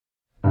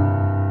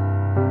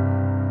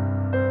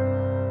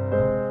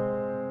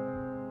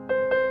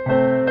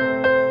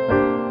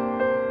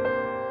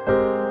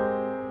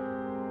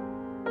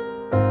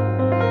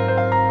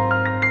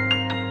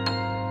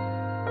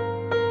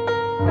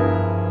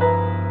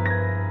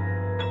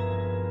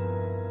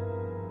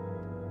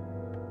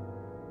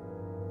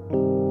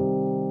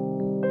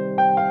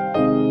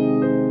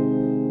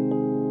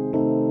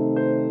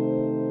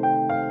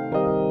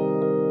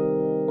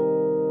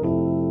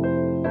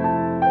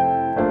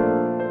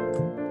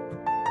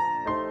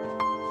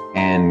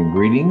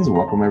Greetings.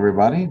 Welcome,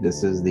 everybody.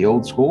 This is The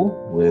Old School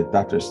with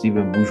Dr.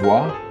 Stephen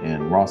Bourgeois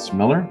and Ross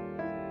Miller,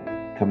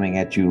 coming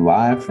at you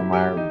live from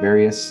our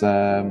various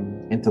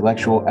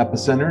intellectual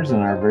epicenters in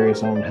our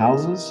various own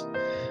houses.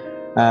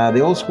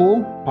 The Old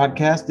School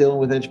podcast dealing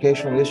with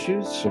educational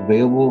issues,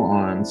 available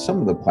on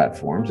some of the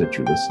platforms that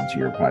you listen to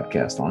your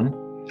podcast on.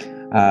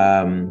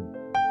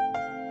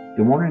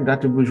 Good morning,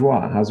 Dr.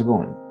 Bourgeois. How's it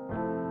going?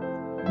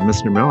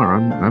 Mr. Miller,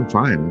 I'm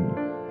fine.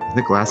 I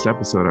think last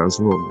episode I was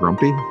a little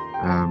grumpy.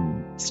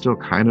 Still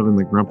kind of in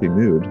the grumpy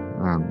mood,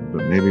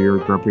 but maybe you're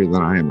grumpier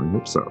than I am. I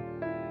hope so.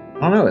 I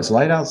don't know. It's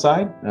light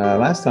outside.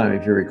 Last time,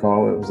 if you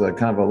recall, it was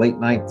kind of a late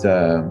night.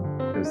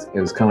 It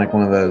was kind of like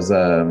one of those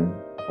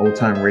old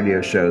time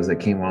radio shows that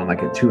came on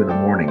like at 2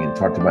 a.m. and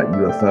talked about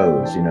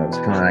UFOs. You know, it's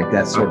kind of like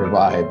that sort of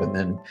vibe. And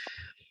then,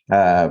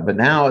 but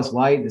now it's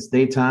light. It's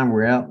daytime.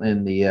 We're out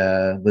in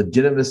the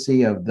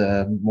legitimacy of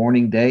the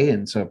morning day,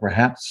 and so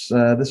perhaps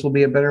this will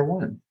be a better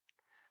one.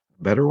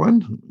 Better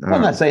one? Well,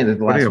 I'm not saying that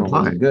the last one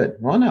wasn't good.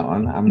 Well, no,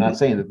 I'm not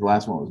saying that the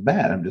last one was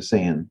bad. I'm just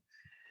saying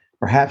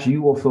perhaps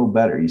you will feel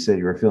better. You said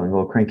you were feeling a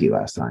little cranky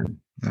last time.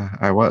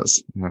 I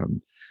was,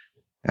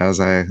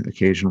 as I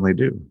occasionally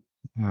do.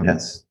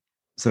 Yes.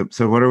 So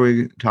what are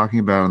we talking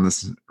about on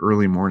this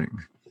early morning?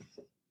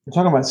 We're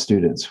talking about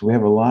students. We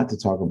have a lot to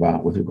talk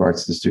about with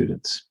regards to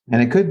students.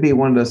 And it could be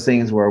one of those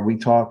things where we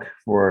talk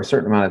for a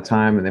certain amount of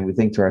time and then we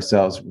think to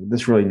ourselves,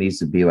 this really needs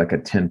to be like a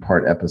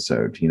 10-part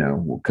episode, you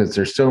know, because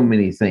there's so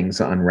many things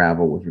to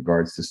unravel with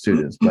regards to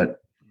students. But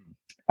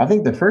I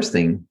think the first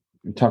thing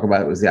we talk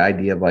about was the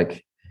idea of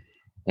like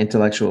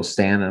intellectual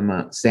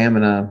stamina,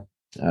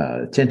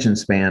 attention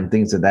span,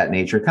 things of that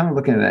nature, kind of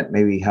looking at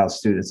maybe how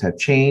students have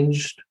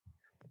changed,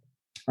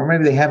 or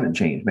maybe they haven't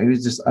changed. Maybe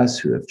it's just us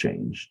who have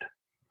changed.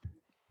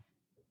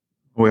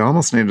 We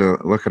almost need to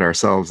look at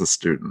ourselves as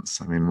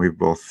students. I mean, we've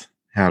both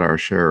had our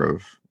share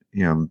of,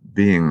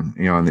 being,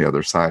 on the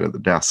other side of the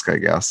desk, I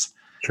guess.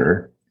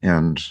 Sure.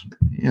 And,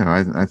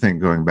 I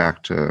think going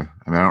back to,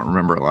 I don't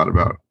remember a lot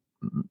about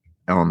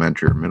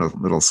elementary or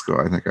middle school.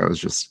 I think I was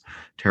just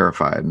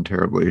terrified and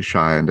terribly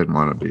shy and didn't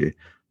want to be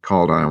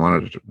called on. I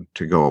wanted it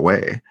to go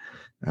away.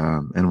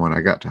 And when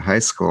I got to high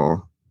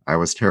school, I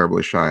was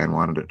terribly shy and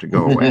wanted it to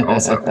go away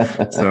also.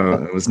 So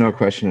it was no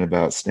question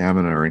about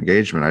stamina or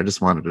engagement. I just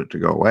wanted it to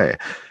go away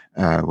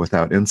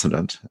without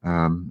incident.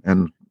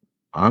 And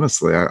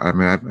honestly, I've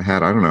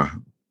had,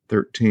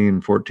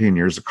 13, 14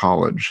 years of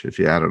college, if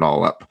you add it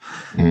all up.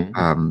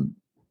 Mm-hmm.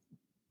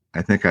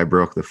 I think I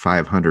broke the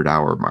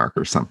 500-hour mark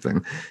or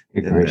something.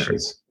 But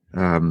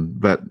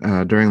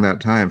during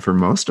that time, for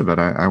most of it,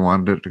 I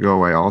wanted it to go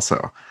away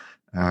also.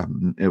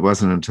 It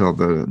wasn't until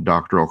the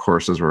doctoral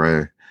courses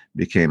where I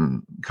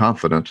became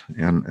confident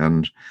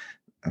and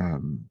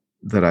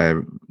that I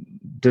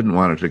didn't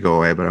want it to go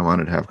away, but I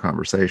wanted to have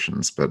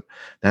conversations. But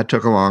that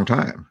took a long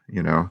time,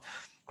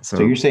 So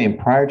you're saying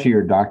prior to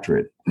your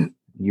doctorate,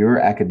 your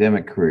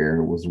academic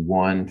career was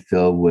one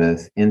filled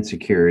with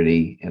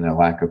insecurity and a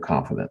lack of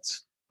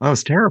confidence. I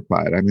was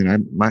terrified.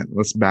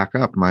 Let's back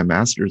up. My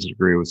master's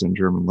degree was in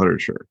German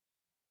literature,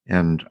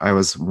 and I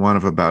was one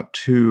of about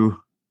 2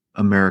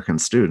 American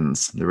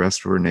students. The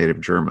rest were native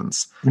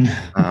Germans.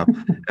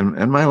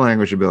 And my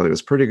language ability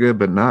was pretty good,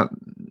 but not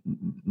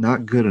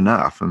good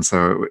enough. And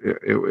so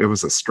it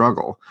was a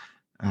struggle.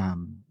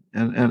 And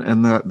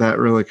that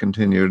really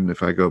continued. And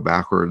if I go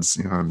backwards,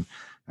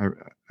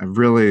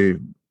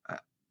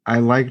 I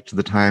liked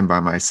the time by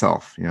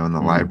myself, in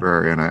the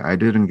library, and I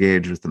did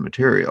engage with the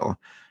material,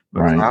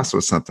 but class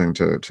was something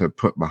to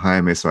put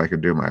behind me so I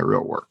could do my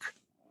real work.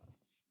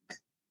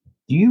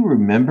 Do you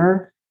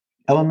remember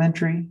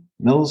elementary,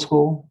 middle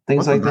school,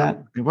 things like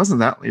that? It wasn't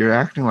that. You're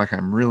acting like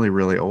I'm really,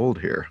 really old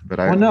here. But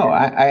I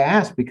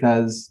asked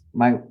because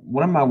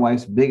one of my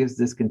wife's biggest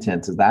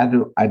discontents is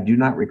I do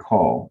not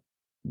recall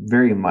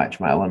very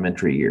much my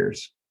elementary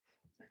years.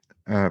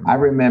 I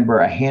remember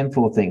a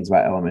handful of things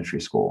about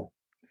elementary school.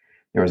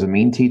 There was a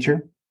mean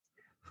teacher.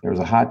 There was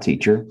a hot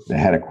teacher that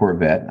had a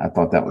Corvette. I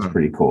thought that was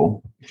pretty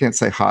cool. You can't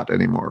say hot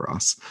anymore,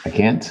 Ross. I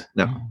can't?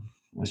 No.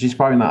 Well, she's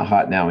probably not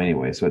hot now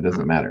anyway, so it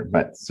doesn't matter.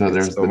 But so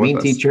there's the mean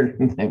teacher.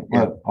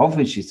 Well,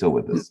 hopefully she's still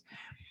with us.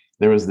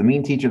 There was the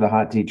mean teacher, the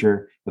hot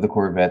teacher with a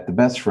Corvette, the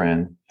best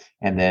friend.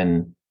 And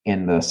then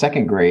in the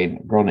second grade,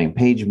 a girl named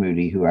Paige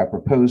Moody, who I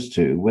proposed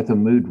to with a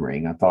mood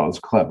ring. I thought it was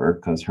clever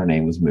because her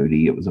name was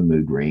Moody. It was a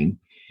mood ring.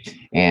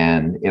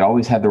 And it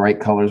always had the right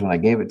colors when I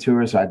gave it to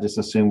her. So I just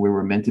assumed we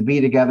were meant to be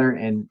together.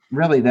 And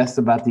really, that's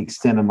about the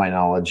extent of my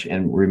knowledge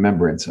and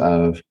remembrance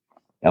of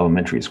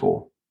elementary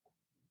school.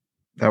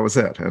 That was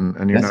it.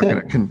 And you're not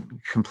going to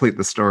complete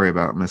the story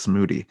about Miss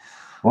Moody.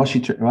 Well,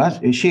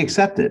 she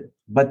accepted,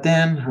 but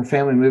then her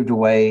family moved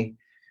away.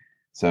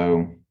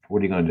 So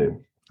what are you going to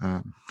do?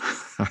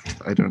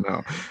 I don't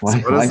know.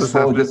 Life's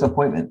full of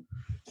disappointment.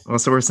 Well,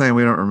 so we're saying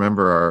we don't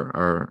remember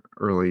our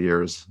early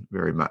years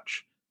very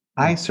much.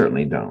 I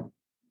certainly don't.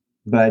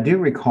 But I do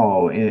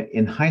recall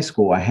in high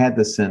school, I had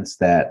the sense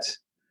that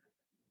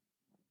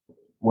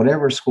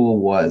whatever school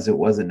was, it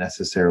wasn't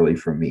necessarily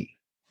for me.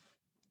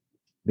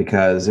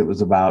 because it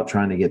was about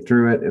trying to get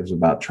through it. It was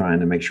about trying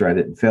to make sure I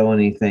didn't fail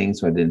anything,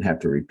 so I didn't have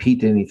to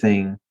repeat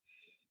anything.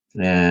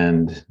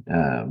 And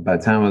by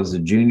the time I was a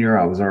junior,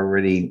 I was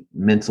already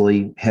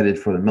mentally headed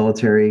for the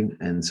military.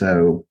 And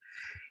so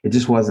it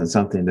just wasn't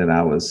something that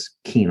I was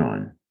keen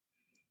on.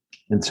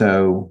 And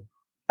so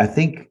I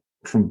think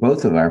from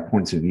both of our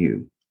points of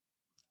view,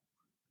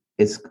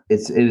 it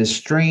is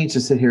strange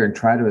to sit here and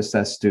try to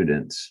assess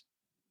students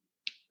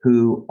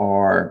who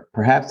are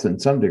perhaps in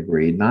some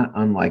degree not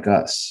unlike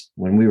us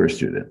when we were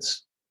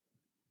students.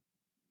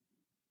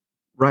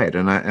 Right,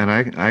 and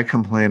I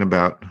complain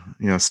about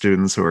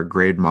students who are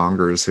grade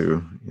mongers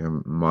who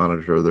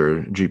monitor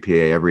their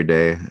GPA every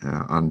day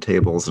on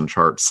tables and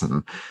charts,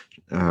 and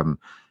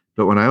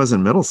but when I was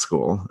in middle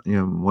school,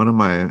 one of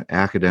my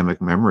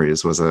academic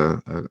memories was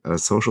a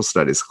social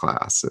studies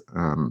class.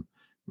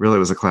 Really, it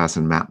was a class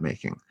in map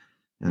making,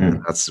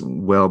 and that's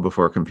well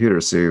before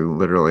computers, so you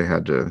literally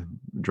had to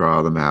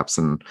draw the maps,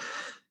 and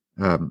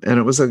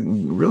it was a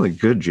really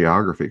good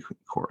geography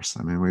course.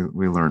 I mean,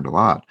 we learned a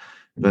lot.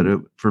 But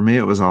for me,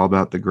 it was all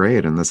about the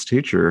grade. And this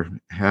teacher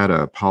had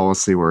a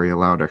policy where he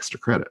allowed extra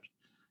credit.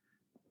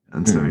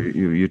 And so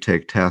you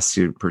take tests,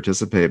 you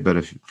participate, but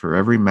if for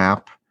every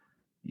map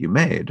you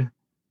made,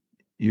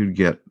 you'd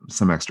get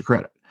some extra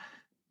credit.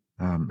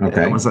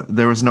 Okay.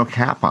 There was no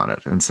cap on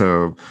it. And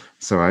so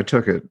I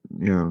took it,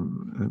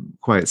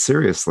 quite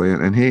seriously.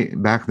 And he,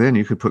 back then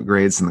you could put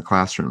grades in the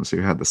classroom. So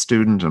you had the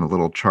student and a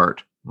little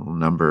chart, a little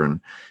number,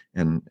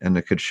 and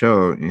it could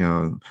show,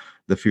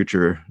 the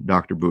future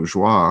Dr.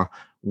 Bourgeois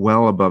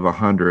well above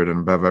 100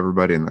 and above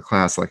everybody in the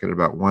class, like at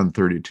about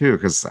 132,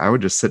 because I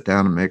would just sit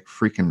down and make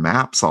freaking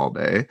maps all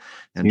day.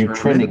 And you're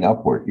trending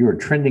upward. You were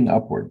trending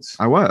upwards.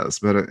 I was,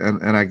 but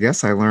and I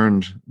guess I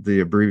learned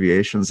the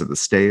abbreviations of the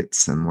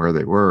states and where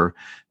they were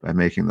by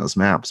making those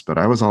maps. But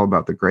I was all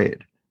about the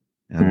grade,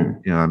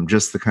 and I'm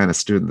just the kind of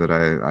student that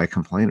I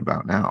complain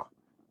about now.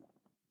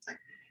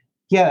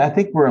 Yeah, I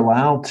think we're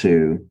allowed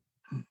to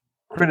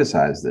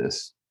criticize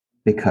this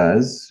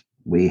because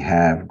we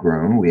have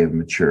grown, we have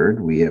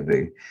matured, we've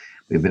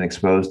been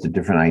exposed to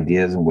different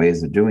ideas and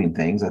ways of doing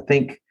things. I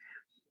think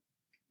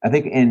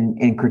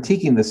in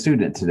critiquing the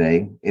student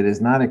today, it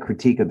is not a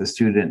critique of the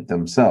student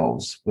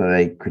themselves, but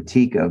a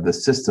critique of the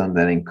system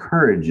that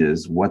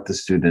encourages what the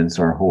students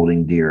are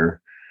holding dear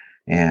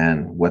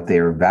and what they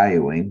are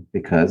valuing,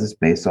 because it's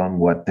based on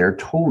what they're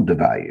told to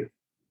value.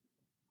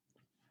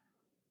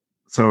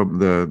 So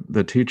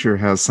the teacher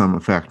has some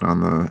effect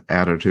on the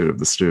attitude of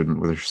the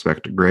student with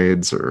respect to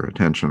grades or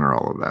attention or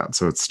all of that.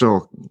 So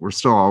we're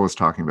still always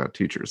talking about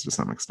teachers to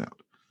some extent.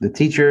 The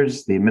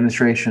teachers, the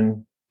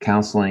administration,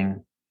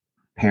 counseling,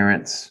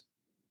 parents.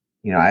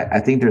 I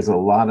think there's a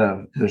lot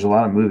of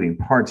moving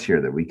parts here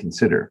that we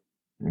consider.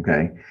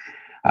 Okay.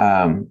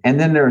 And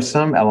then there are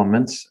some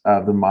elements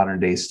of the modern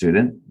day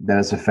student that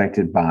is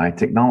affected by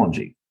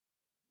technology.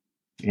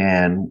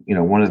 And,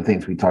 one of the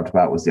things we talked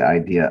about was the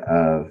idea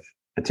of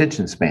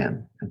attention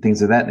span and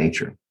things of that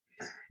nature.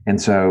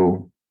 And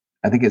so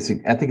I think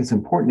it's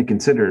important to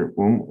consider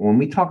when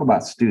we talk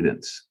about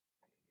students,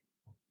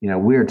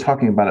 we are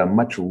talking about a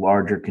much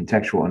larger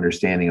contextual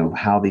understanding of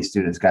how these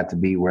students got to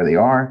be where they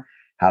are,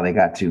 how they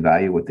got to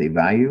value what they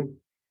value,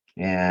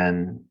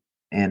 and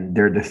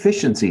their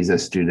deficiencies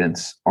as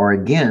students are,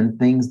 again,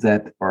 things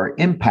that are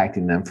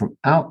impacting them from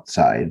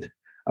outside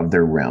of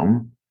their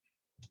realm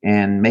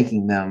and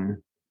making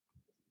them,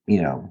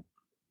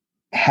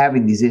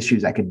 having these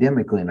issues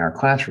academically in our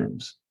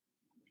classrooms.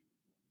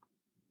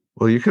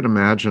 Well, you could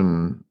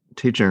imagine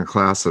teaching a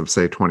class of,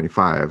 say,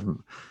 25,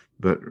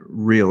 but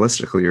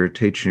realistically, you're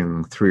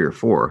teaching 3 or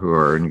 4 who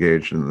are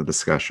engaged in the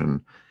discussion.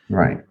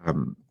 Right.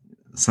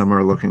 Some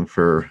are looking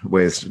for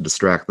ways to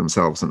distract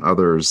themselves, and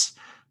others,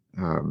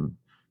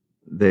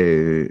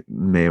 they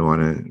may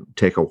want to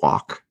take a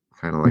walk,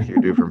 kind of like you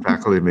do from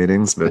faculty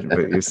meetings, but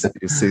you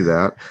see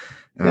that.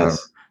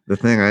 Yes. The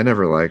thing I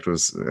never liked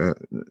was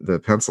the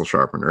pencil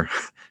sharpener,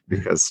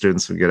 because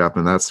students would get up,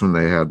 and that's when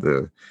they had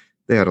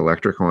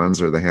electric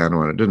ones or the hand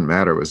one. It didn't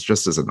matter. It was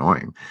just as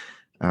annoying.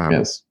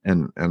 Yes.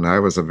 And I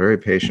was a very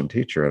patient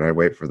teacher, and I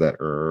wait for that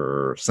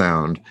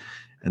sound.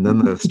 And then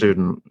the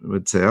student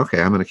would say,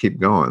 okay, I'm going to keep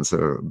going.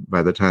 So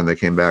by the time they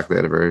came back, they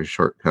had a very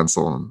short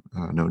pencil,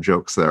 and no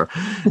jokes there.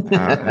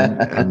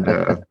 And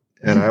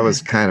I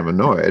was kind of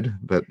annoyed,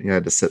 but you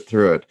had to sit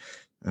through it.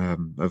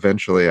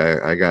 Eventually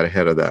I got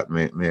ahead of that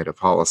and made a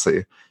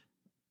policy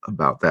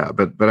about that.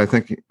 But I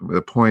think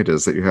the point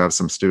is that you have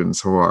some students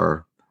who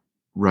are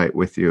right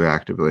with you,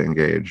 actively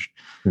engaged,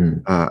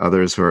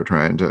 others who are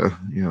trying to,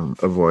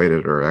 avoid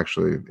it or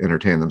actually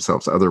entertain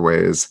themselves other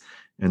ways.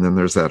 And then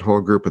there's that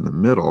whole group in the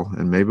middle,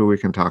 and maybe we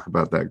can talk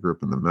about that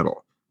group in the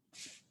middle.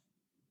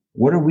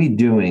 What are we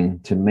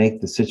doing to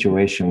make the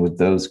situation with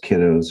those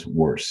kiddos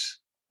worse?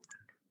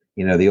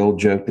 The old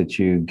joke that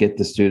you get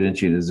the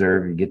students you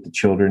deserve, you get the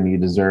children you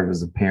deserve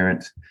as a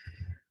parent.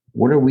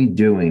 What are we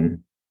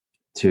doing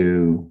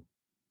to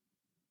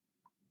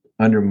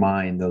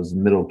undermine those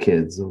middle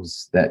kids,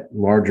 that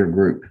larger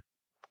group,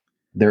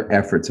 their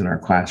efforts in our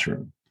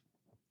classroom?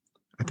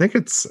 I think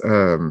it's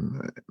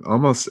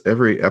almost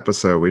every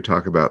episode we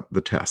talk about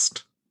the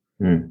test.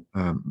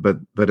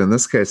 But in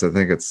this case, I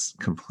think it's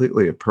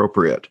completely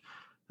appropriate.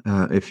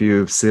 If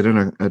you sit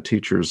in a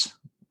teacher's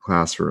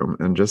classroom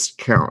and just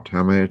count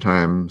how many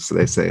times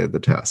they say the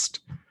test,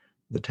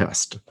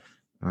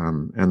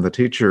 and the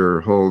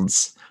teacher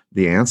holds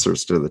the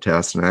answers to the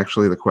test and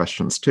actually the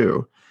questions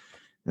too.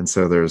 And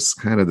so there's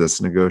kind of this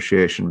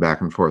negotiation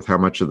back and forth. How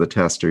much of the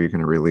test are you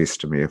going to release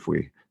to me if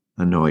we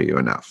annoy you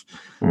enough?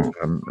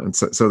 And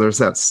so there's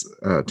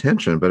that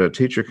tension, but a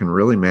teacher can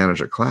really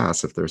manage a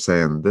class if they're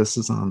saying, this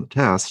is on the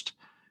test,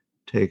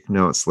 take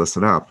notes,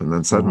 listen up. And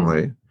then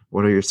suddenly,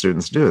 what do your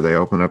students do? They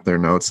open up their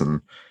notes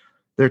and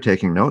they're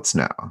taking notes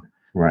now.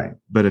 Right.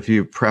 But if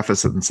you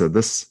preface it and said,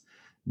 this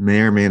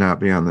may or may not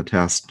be on the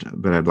test,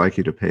 but I'd like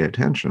you to pay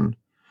attention,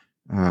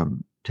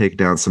 take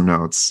down some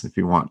notes if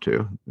you want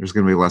to. There's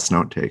going to be less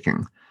note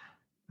taking.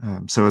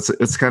 So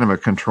it's kind of a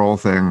control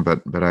thing,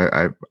 but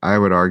I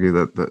would argue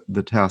that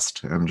the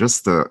test and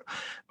just the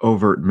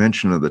overt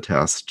mention of the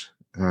test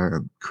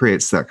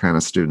creates that kind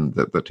of student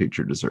that the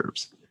teacher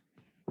deserves.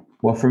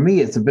 Well, for me,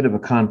 it's a bit of a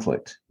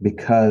conflict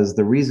because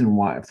the reason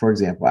why, for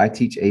example, I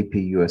teach AP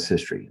U.S.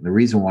 history. The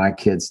reason why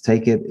kids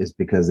take it is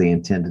because they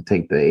intend to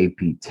take the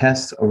AP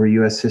test over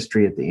U.S.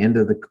 history at the end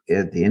of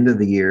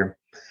the year.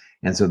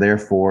 And so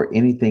therefore,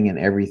 anything and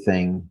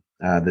everything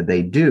that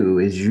they do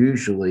is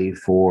usually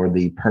for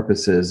the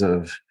purposes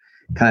of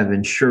kind of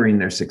ensuring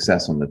their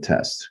success on the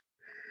test.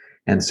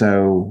 And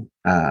so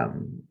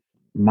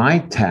my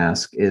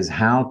task is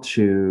how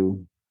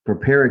to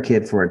prepare a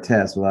kid for a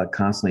test without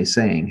constantly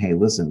saying, hey,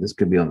 listen, this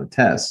could be on the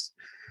test.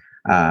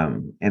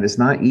 And it's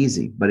not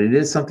easy, but it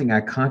is something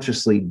I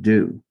consciously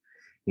do.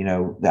 You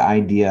know, the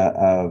idea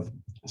of,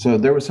 so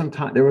there was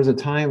a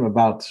time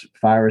about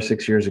 5 or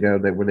 6 years ago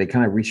where they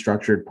kind of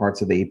restructured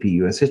parts of the AP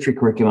US history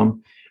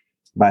curriculum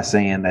by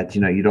saying that,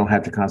 you don't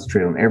have to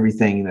concentrate on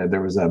everything.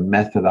 There was a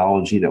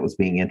methodology that was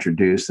being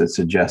introduced that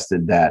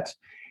suggested that,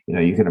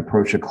 you can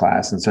approach a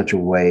class in such a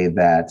way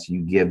that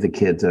you give the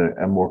kids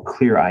a more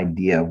clear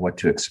idea of what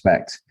to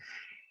expect.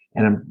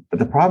 But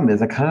the problem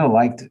is I kind of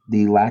liked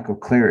the lack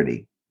of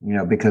clarity,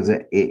 because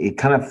it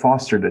kind of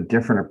fostered a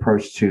different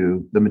approach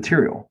to the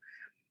material.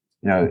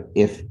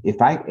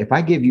 If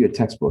I give you a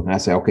textbook and I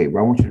say, okay,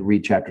 well, I want you to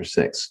read chapter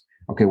 6.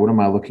 Okay, what am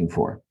I looking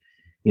for?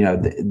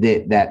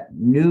 That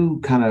new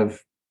kind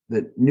of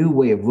the new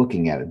way of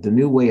looking at it, the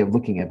new way of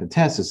looking at the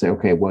test is say,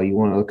 okay, well, you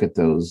want to look at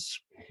those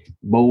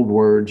bold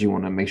words. You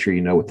want to make sure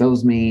you know what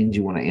those mean.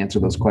 You want to answer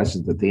those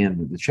questions at the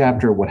end of the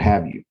chapter, what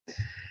have you.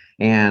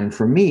 And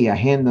for me, I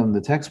hand them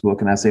the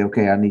textbook and I say,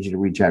 okay, I need you to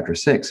read chapter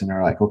 6. And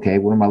they're like, okay,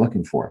 what am I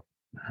looking for?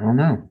 I don't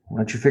know. Why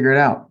don't you figure it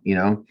out?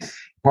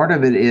 Part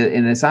of it is,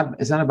 and it's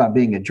not about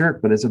being a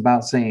jerk, but it's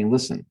about saying,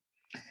 listen,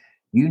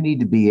 you need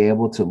to be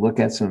able to look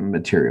at some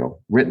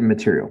material, written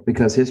material,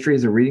 because history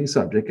is a reading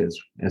subject, as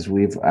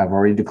I've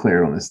already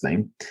declared on this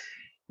thing.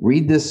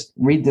 Read this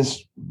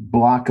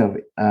block of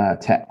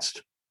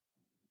text.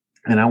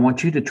 And I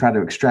want you to try to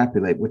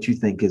extrapolate what you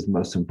think is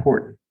most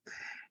important.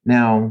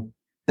 Now,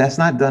 that's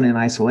not done in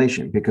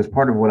isolation, because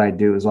part of what I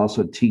do is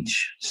also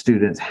teach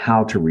students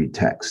how to read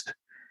text,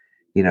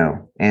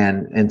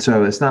 and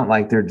so it's not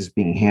like they're just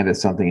being handed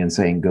something and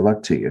saying, good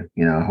luck to you.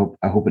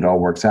 I hope it all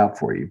works out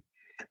for you.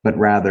 But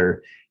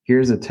rather,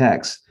 here's a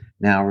text.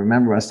 Now,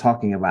 remember us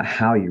talking about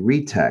how you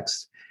read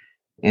text.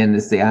 And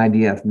it's the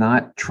idea of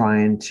not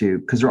trying to,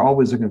 because they're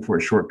always looking for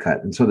a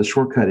shortcut. And so the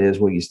shortcut is,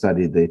 well, you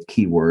study the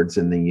keywords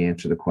and then you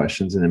answer the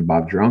questions and then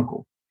Bob's your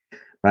uncle.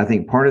 But I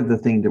think part of the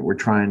thing that we're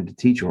trying to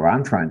teach, or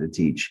I'm trying to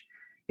teach,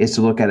 is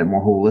to look at it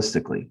more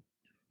holistically.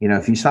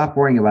 If you stop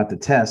worrying about the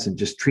test and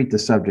just treat the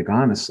subject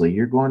honestly,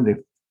 you're going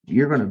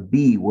to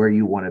be where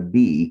you want to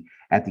be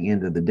at the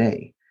end of the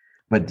day.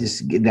 But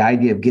just the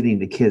idea of getting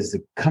the kids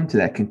to come to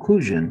that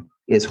conclusion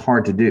is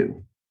hard to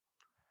do.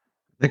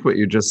 I think what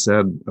you just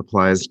said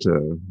applies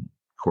to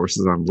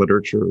courses on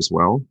literature as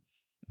well.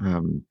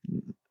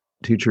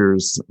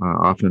 Teachers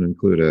often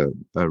include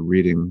a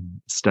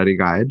reading study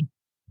guide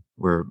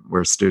where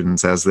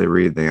students, as they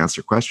read, they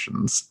answer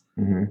questions.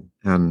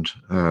 And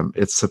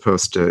it's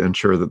supposed to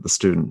ensure that the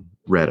student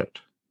read it.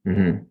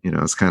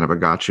 It's kind of a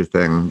gotcha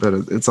thing, but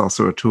it's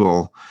also a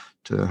tool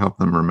to help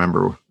them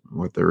remember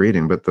what they're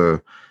reading. But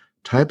the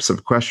types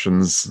of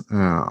questions,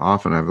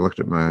 often I've looked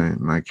at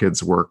my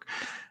kids' work,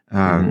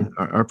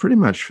 are pretty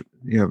much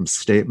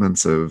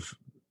statements of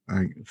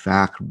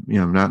fact,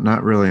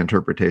 not really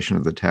interpretation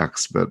of the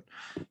text, but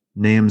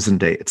names and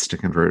dates to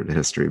convert it to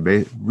history.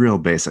 Real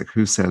basic.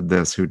 Who said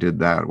this? Who did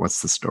that?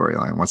 What's the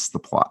storyline? What's the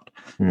plot?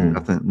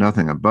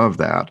 Nothing above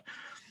that.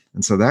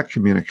 And so that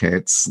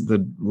communicates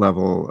the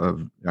level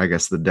of, I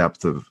guess, the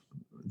depth of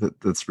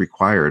that's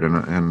required.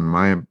 And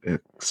my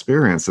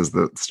experience is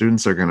that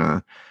students are going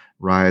to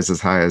rise as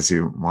high as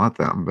you want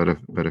them.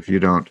 But if you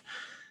don't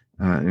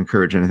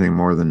encourage anything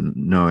more than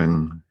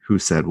knowing who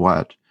said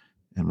what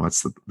and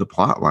what's the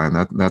plot line,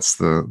 that's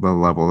the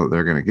level that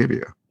they're going to give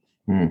you.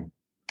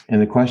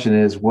 And the question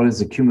is, what is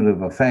the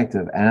cumulative effect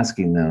of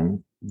asking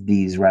them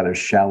these rather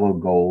shallow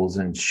goals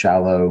and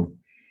shallow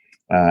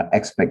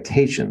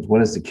expectations?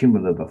 What is the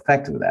cumulative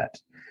effect of that?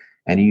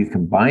 And you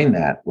combine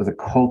that with a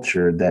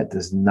culture that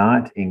does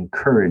not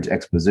encourage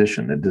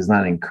exposition, that does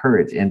not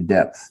encourage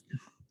in-depth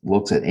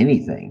looks at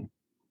anything.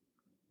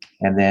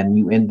 And then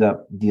you end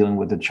up dealing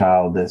with a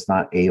child that's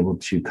not able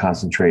to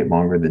concentrate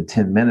longer than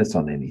 10 minutes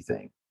on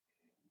anything.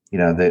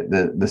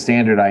 The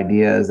standard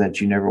idea is that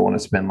you never want to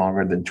spend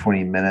longer than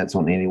 20 minutes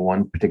on any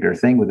one particular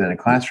thing within a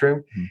classroom.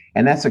 Mm-hmm.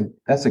 And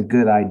that's a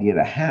good idea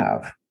to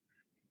have.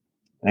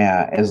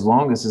 As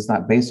long as it's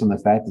not based on the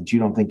fact that you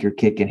don't think your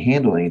kid can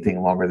handle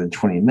anything longer than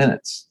 20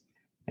 minutes.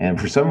 And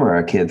for some of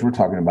our kids, we're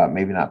talking about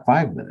maybe not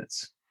 5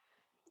 minutes.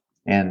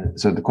 And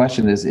so the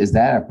question is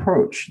that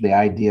approach, the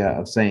idea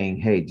of saying,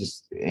 hey,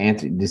 just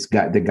answer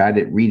the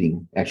guided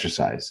reading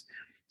exercise,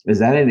 is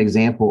that an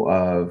example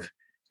of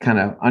kind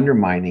of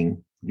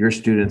undermining your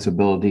students'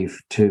 ability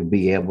to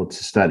be able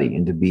to study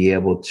and to be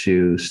able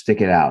to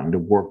stick it out and to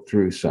work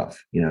through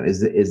stuff?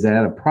 Is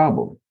that a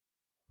problem?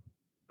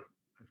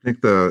 I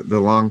think the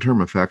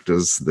long-term effect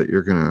is that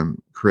you're going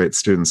to create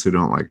students who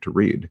don't like to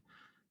read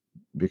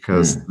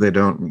because they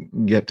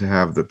don't get to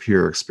have the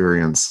peer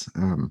experience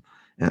and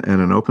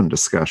an open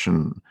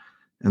discussion,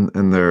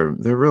 and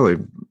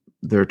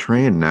they're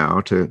trained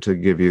now to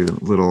give you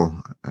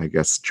little, I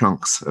guess,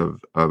 chunks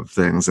of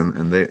things,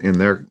 and they, in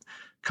their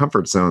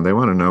comfort zone, they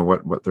want to know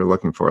what they're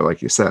looking for,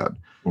 like you said.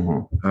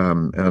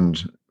 Mm-hmm.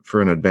 And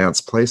for an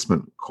advanced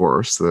placement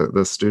course,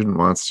 the student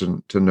wants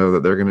to know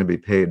that they're going to be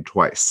paid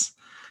twice.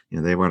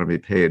 They want to be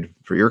paid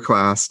for your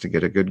class to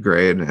get a good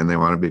grade, and they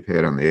want to be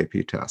paid on the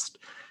AP test.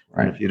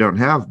 Right. And if you don't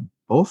have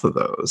both of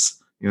those,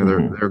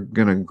 they're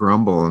going to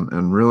grumble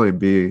and really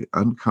be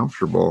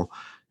uncomfortable,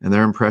 and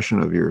their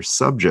impression of your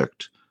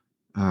subject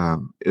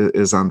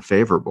is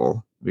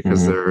unfavorable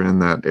because they're in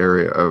that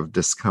area of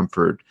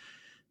discomfort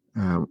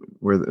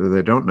where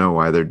they don't know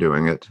why they're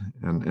doing it.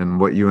 And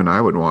what you and I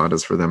would want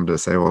is for them to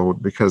say, well,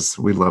 because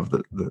we love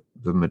the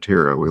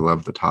material, we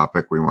love the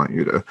topic, we want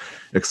you to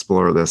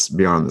explore this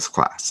beyond this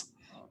class.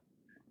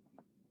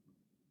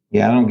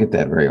 Yeah, I don't get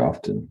that very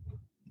often.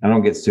 I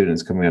don't get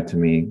students coming up to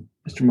me,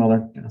 Mr.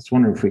 Miller, I was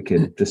wondering if we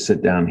could just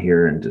sit down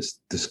here and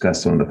just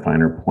discuss some of the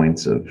finer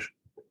points of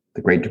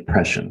the Great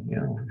Depression.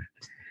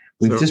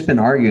 We've just been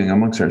arguing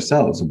amongst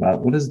ourselves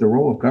about what is the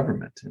role of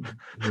government. And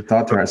we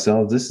thought to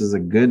ourselves, this is a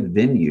good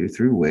venue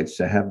through which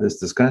to have this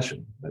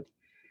discussion. But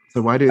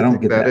so why do you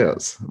think that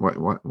is?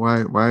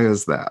 Why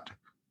is that?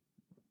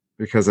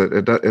 Because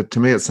it to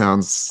me, it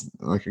sounds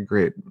like a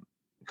great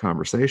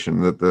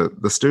conversation that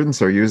the students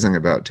are using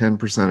about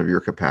 10% of your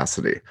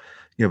capacity.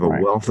 You have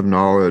a wealth of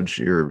knowledge.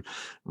 You're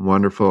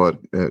wonderful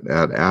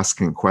at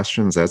asking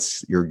questions.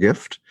 That's your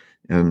gift.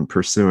 And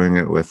pursuing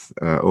it with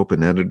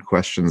open-ended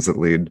questions that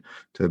lead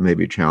to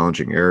maybe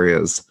challenging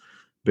areas.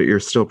 But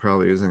you're still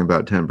probably using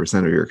about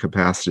 10% of your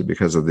capacity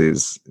because of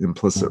these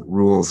implicit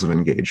rules of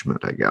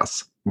engagement, I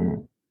guess.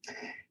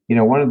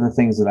 One of the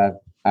things that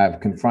I've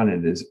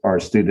confronted is our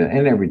student,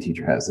 and every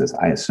teacher has this,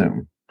 I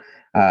assume,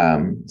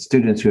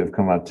 students who have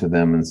come up to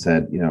them and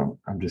said,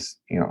 I'm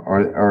just,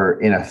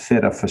 or in a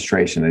fit of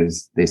frustration,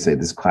 they say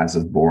this class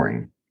is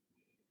boring.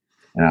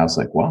 And I was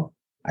like, well,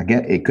 I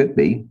get it could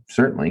be,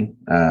 certainly.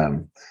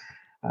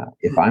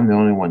 If I'm the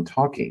only one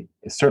talking,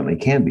 it certainly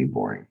can be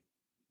boring.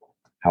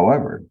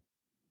 However,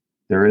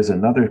 there is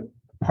another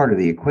part of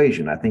the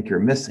equation I think you're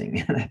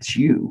missing, and that's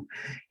you.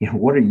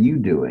 What are you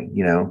doing?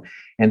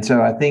 And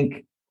so I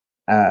think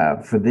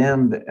for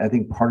them, I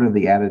think part of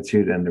the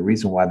attitude and the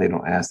reason why they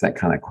don't ask that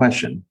kind of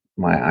question,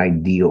 my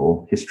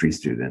ideal history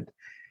student,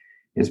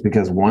 is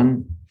because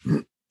one,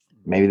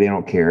 maybe they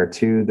don't care.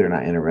 Two, they're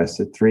not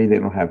interested. Three, they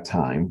don't have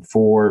time.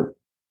 Four,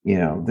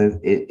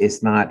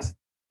 it's not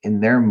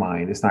in their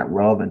mind, it's not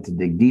relevant to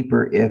dig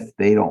deeper if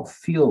they don't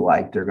feel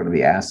like they're going to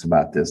be asked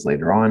about this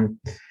later on.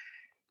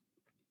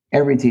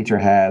 Every teacher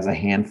has a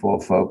handful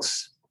of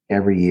folks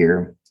every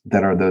year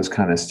that are those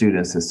kind of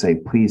students that say,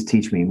 please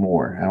teach me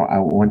more. I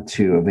want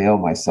to avail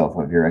myself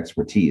of your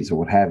expertise or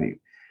what have you.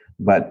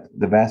 But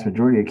the vast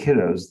majority of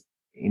kiddos,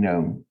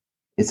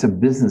 it's a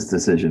business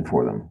decision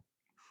for them,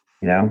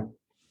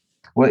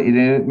 Well,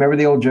 remember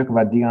the old joke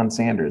about Deion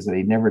Sanders that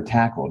he never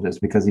tackled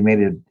just because he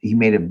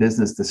made a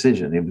business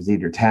decision. It was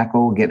either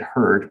tackle, get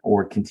hurt,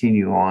 or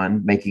continue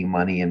on making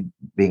money and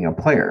being a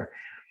player.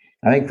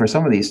 I think for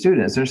some of these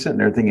students, they're sitting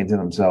there thinking to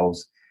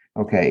themselves,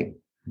 okay,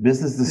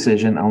 business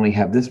decision, I only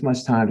have this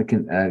much time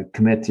to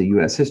commit to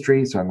U.S.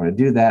 history, so I'm going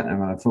to do that, and I'm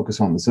going to focus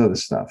on this other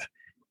stuff.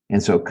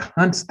 And so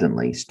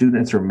constantly,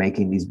 students are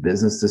making these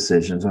business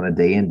decisions on a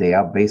day in, day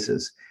out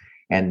basis,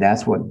 and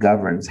that's what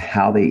governs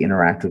how they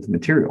interact with the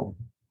material.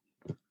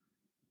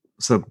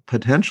 So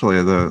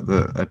potentially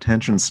the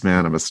attention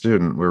span of a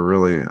student, we're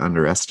really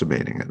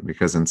underestimating it,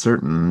 because in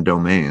certain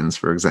domains,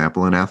 for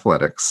example, in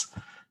athletics,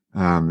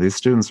 these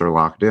students are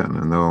locked in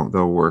and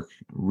they'll work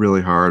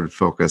really hard,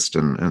 focused,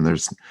 and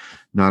there's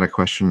not a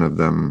question of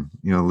them,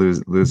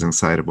 losing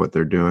sight of what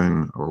they're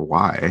doing or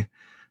why.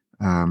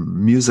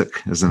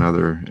 Music is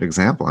another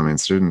example. I mean,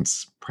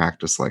 students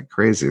practice like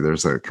crazy.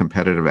 There's a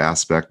competitive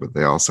aspect, but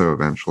they also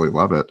eventually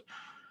love it.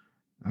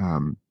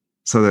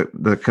 so that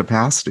the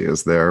capacity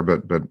is there,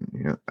 but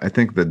I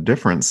think the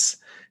difference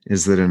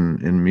is that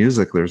in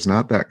music, there's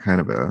not that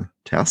kind of a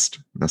test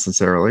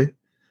necessarily.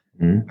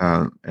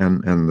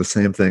 And the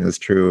same thing is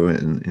true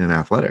in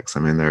athletics. I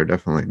mean, there are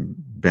definitely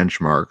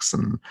benchmarks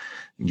and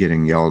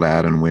getting yelled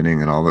at and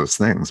winning and all those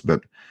things,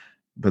 but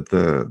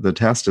the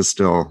test is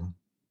still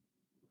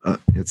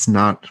it's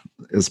not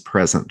as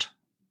present.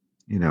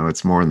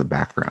 It's more in the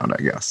background,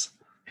 I guess.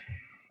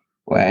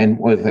 Well, and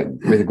with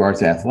regards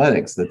to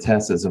athletics, the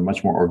test is a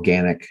much more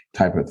organic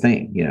type of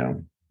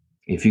thing.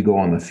 If you go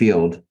on the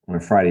field on a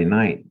Friday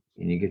night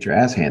and you get your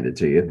ass handed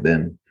to you,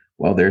 then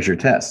well, there's your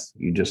test.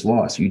 You just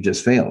lost. You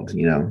just failed.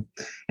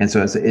 And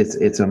so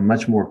it's a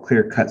much more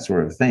clear cut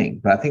sort of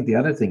thing. But I think the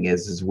other thing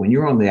is when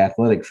you're on the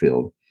athletic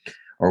field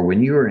or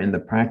when you are in the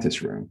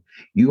practice room,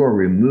 you are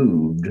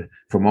removed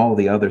from all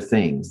the other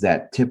things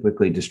that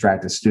typically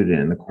distract a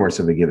student in the course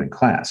of a given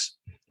class.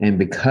 And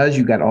because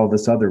you got all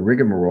this other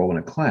rigmarole in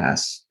a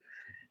class,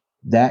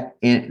 that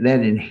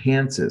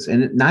enhances,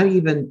 and not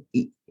even,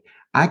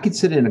 I could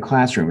sit in a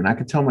classroom and I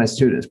could tell my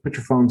students, put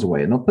your phones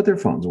away, and they'll put their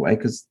phones away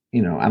because, I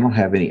don't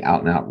have any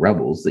out and out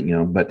rebels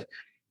that,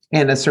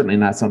 and that's certainly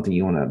not something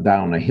you want to die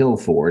on a hill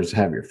for, is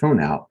have your phone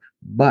out,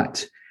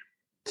 but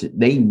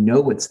they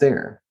know it's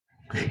there.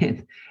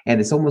 And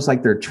it's almost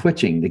like they're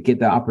twitching to get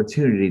the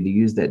opportunity to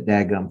use that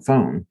daggum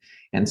phone.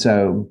 And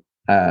so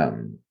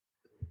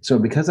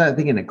because I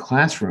think in a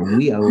classroom,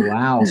 we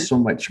allow so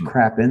much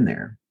crap in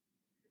there,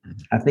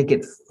 I think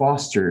it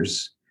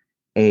fosters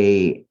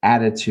a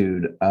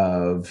attitude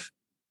of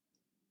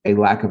a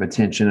lack of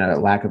attention, a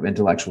lack of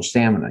intellectual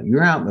stamina.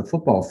 You're out in the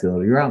football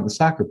field, you're out in the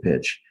soccer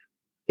pitch.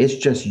 It's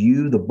just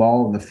you, the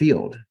ball, in the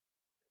field.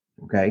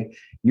 Okay.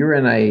 You're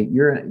in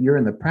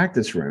the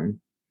practice room.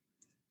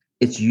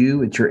 It's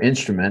you, it's your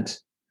instrument.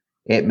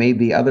 It may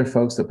be other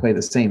folks that play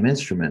the same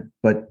instrument,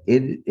 but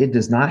it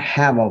does not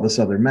have all this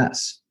other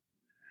mess.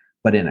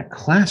 But in a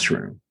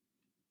classroom,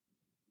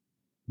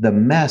 the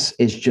mess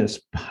is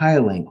just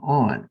piling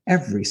on.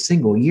 Every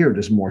single year,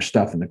 there's more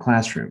stuff in the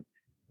classroom.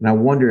 And I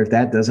wonder if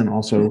that doesn't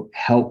also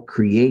help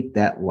create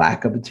that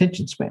lack of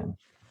attention span.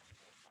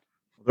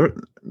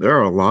 There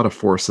are a lot of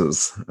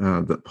forces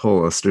that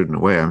pull a student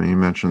away. I mean, you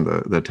mentioned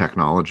the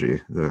technology,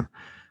 the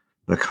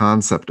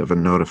concept of a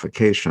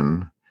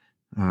notification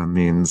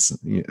means,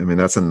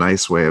 that's a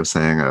nice way of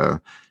saying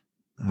a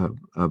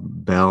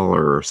bell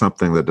or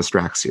something that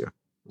distracts you.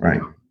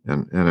 Right.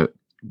 And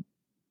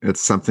it's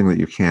something that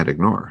you can't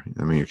ignore.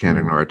 I mean, you can't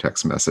ignore a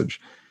text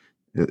message.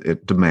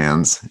 It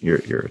demands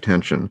your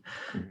attention.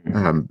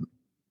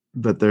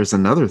 But there's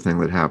another thing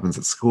that happens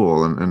at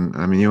school. And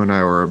I mean, you and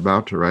I were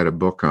about to write a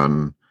book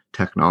on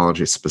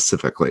technology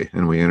specifically,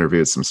 and we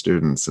interviewed some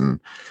students, and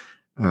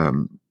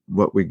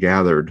what we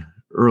gathered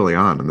early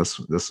on, and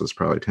this was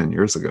probably 10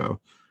 years ago,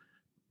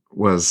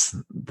 was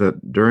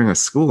that during a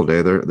school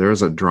day,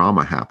 there's a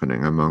drama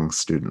happening among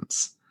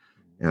students.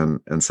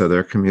 And so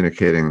they're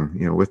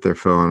communicating, with their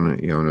phone,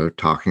 and they're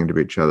talking to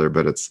each other,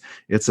 but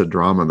it's a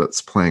drama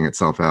that's playing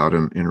itself out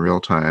in real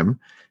time.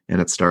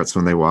 And it starts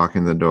when they walk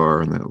in the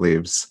door, and it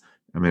leaves.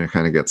 I mean, it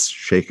kind of gets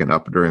shaken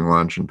up during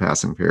lunch and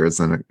passing periods,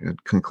 and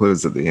it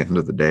concludes at the end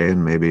of the day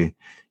and maybe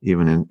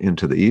even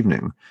into the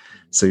evening.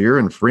 So you're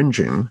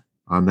infringing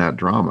on that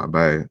drama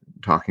by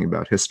talking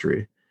about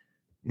history.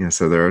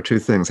 So there are two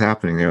things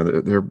happening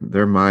there.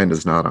 Their mind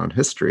is not on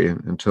history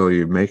until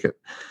you make it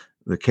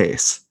the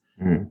case.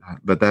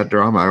 But that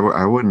drama,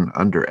 I wouldn't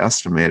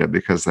underestimate it,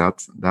 because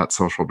that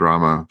social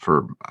drama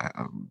for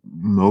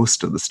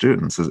most of the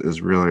students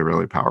is really,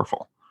 really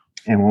powerful.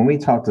 And when we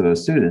talk to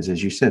those students,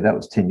 as you said, that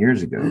was 10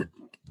 years ago.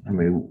 I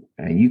mean,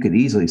 you could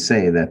easily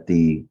say that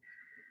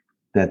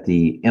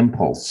the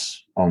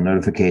impulse on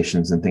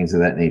notifications and things of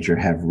that nature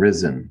have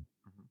risen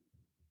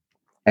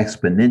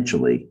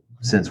exponentially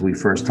since we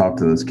first talked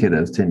to those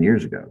kiddos 10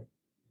 years ago.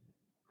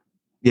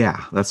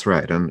 Yeah, that's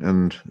right.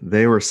 And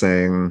they were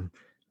saying,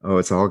 oh,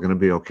 it's all going to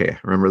be okay.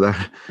 Remember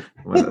that?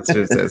 When the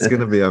student said, it's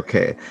going to be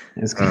okay.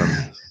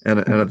 And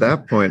at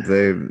that point,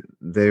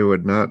 they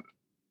would not,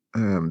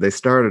 they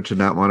started to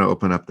not want to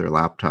open up their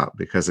laptop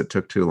because it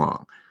took too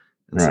long.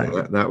 And right.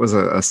 So that was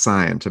a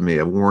sign to me,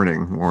 a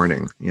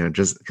warning,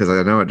 just because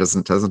I know it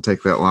doesn't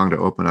take that long to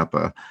open up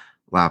a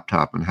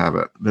laptop and have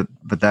it.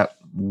 But that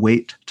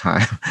wait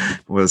time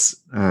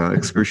was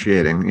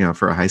excruciating,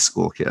 for a high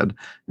school kid.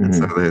 And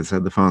so they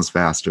said the phone's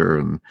faster.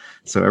 And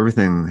so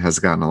everything has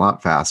gotten a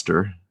lot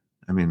faster.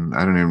 I mean,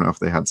 I don't even know if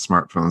they had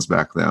smartphones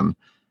back then.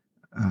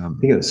 I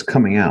think it was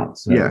coming out.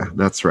 So. Yeah,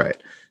 that's right.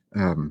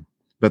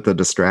 But the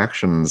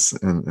distractions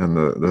and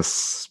the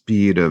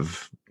speed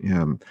of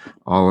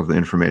all of the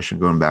information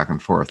going back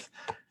and forth.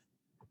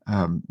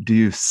 Do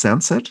you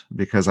sense it?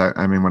 Because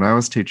I mean, when I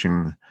was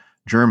teaching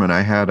German,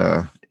 I had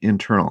a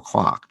internal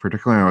clock,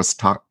 particularly when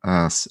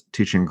I was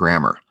teaching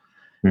grammar.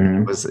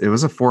 It was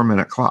a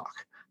 4-minute clock.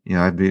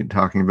 I'd be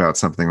talking about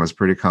something that was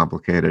pretty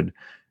complicated,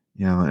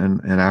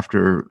 and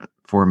after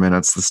 4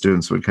 minutes, the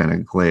students would kind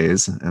of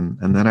glaze, and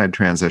then I'd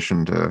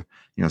transition to,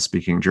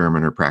 speaking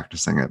German or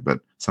practicing it.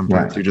 But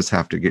sometimes you just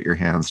have to get your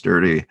hands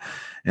dirty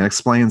and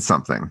explain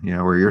something,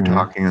 where you're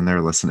talking and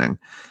they're listening.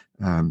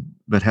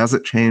 But has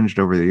it changed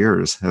over the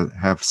years?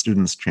 Have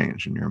students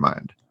changed in your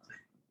mind?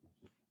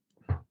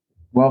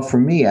 Well, for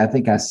me, I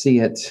think I see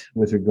it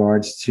with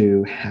regards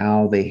to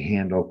how they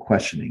handle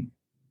questioning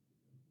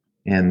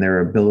and their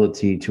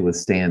ability to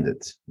withstand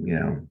it.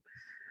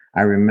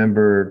 I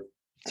remember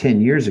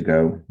 10 years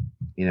ago,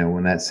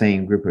 when that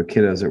same group of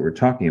kiddos that we're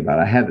talking about,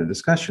 I had a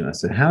discussion. I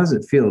said, how does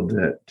it feel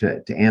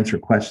to answer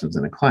questions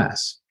in a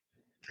class?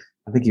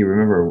 I think you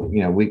remember,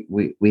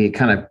 we had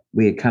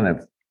kind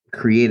of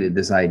created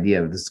this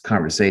idea of this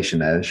conversation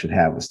that I should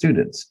have with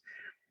students.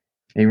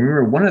 And you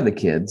remember one of the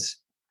kids,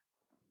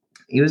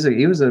 he was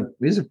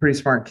a pretty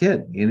smart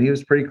kid, and he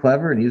was pretty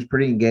clever, and he was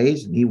pretty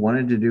engaged, and he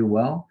wanted to do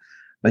well.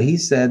 But he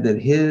said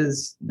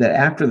that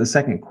after the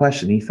second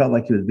question, he felt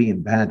like he was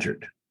being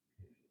badgered.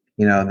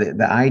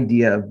 The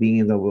idea of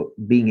being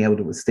able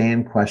to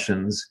withstand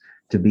questions,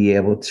 to be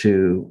able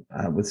to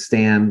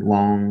withstand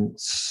long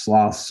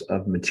sloughs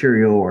of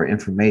material or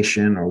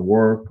information or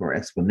work or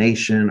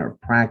explanation or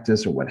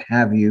practice or what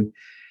have you,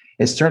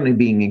 is certainly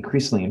being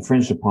increasingly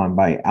infringed upon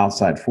by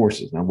outside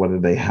forces. Now,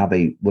 how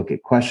they look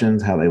at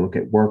questions, how they look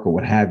at work, or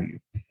what have you.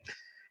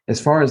 As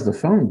far as the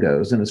phone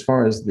goes, and as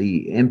far as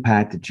the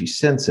impact that you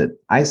sense it,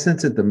 I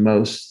sense it the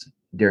most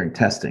during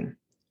testing.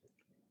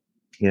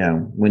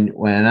 When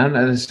I'm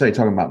not necessarily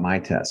talking about my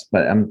test,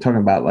 but I'm talking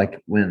about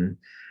like when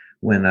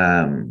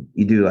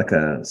you do like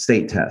a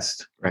state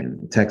test. Right.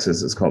 In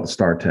Texas, it's called a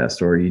STAR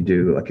test, or you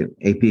do like an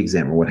AP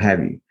exam or what have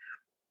you.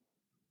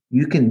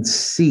 You can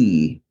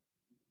see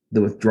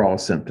the withdrawal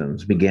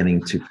symptoms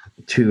beginning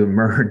to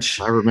emerge.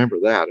 I remember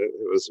that. It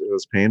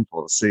was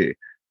painful to see.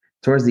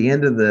 Towards the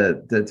end of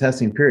the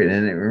testing period.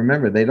 And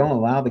remember, they don't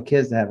allow the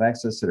kids to have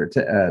access to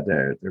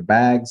their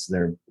bags,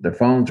 their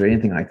phones, or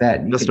anything like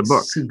that. Just a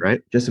book,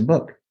 right? Just a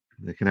book.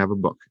 They can have a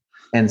book.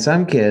 And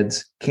some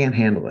kids can't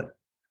handle it,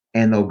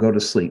 and they'll go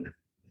to sleep.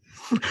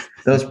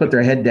 Those put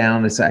their head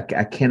down and say,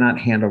 I cannot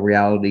handle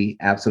reality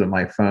absent of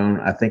my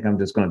phone. I think I'm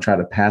just going to try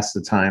to pass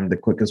the time the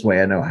quickest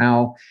way I know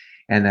how,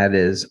 and that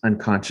is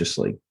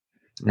unconsciously.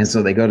 And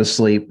so they go to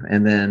sleep,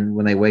 and then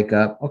when they wake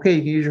up, okay, you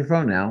can use your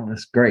phone now.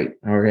 That's great.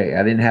 Okay,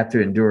 I didn't have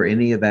to endure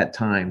any of that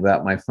time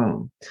without my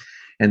phone.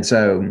 And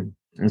so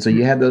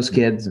you have those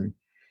kids. And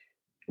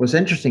what's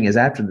interesting is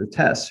after the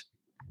test,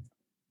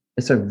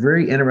 it's a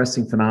very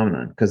interesting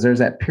phenomenon, because there's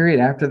that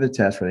period after the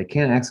test where they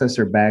can't access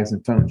their bags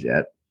and phones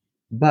yet,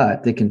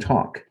 but they can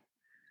talk.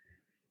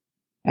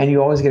 And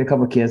you always get a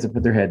couple of kids that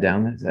put their head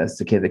down. That's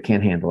the kid that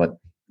can't handle it.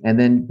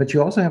 But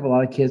you also have a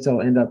lot of kids that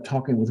will end up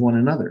talking with one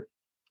another.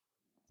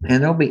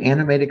 And there'll be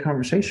animated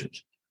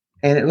conversations,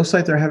 and it looks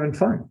like they're having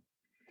fun.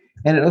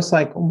 And it looks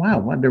like, oh,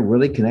 wow, they're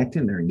really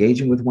connecting. They're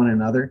engaging with one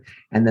another.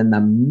 And then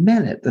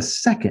the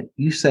second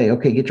you say,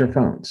 okay, get your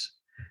phones,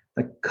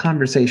 the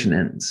conversation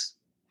ends.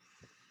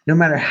 No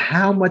matter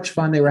how much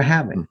fun they were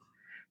having,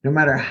 no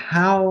matter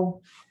how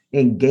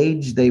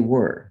engaged they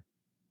were,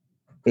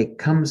 it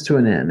comes to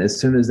an end as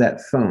soon as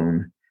that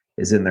phone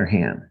is in their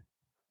hand.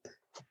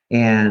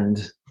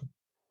 And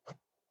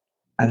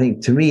I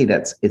think, to me,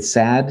 it's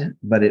sad,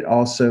 but it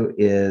also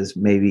is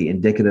maybe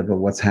indicative of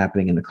what's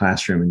happening in the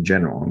classroom in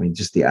general. I mean,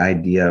 just the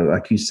idea,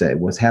 like you said,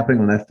 what's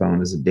happening on that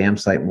phone is a damn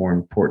sight more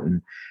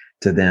important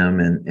to them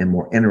and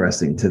more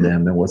interesting to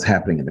them than what's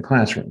happening in the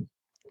classroom.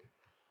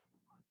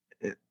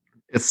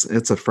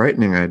 It's a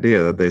frightening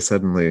idea that they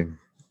suddenly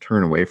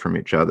turn away from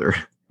each other,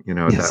 at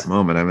that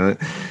moment. I mean,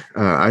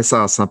 I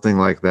saw something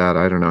like that.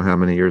 I don't know how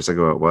many years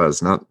ago it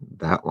was, not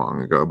that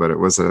long ago, but it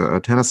was a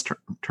tennis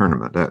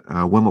tournament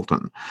at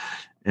Wimbledon.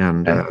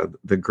 And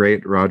the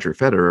great Roger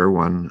Federer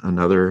won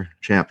another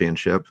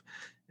championship,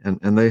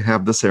 and they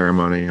have the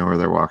ceremony, where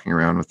they're walking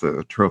around with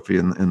the trophy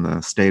in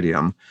the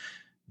stadium.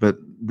 But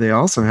they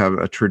also have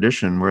a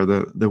tradition where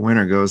the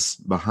winner goes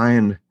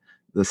behind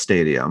the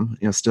stadium,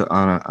 still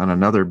on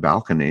another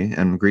balcony,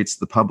 and greets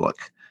the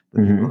public,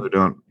 the people who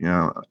don't,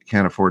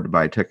 can't afford to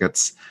buy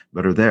tickets,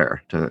 but are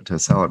there to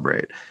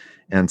celebrate.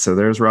 And so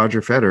there's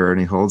Roger Federer, and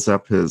he holds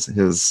up his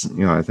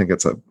I think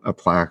it's a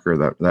plaque, or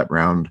that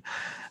round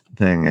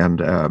thing,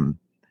 and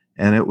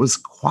it was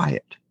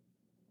quiet.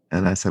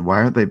 And I said, why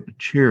aren't they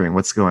cheering?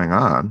 What's going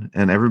on?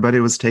 And everybody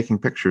was taking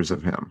pictures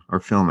of him or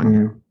filming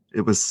him.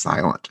 It was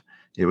silent.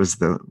 It was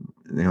the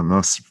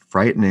most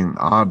frightening,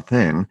 odd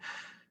thing.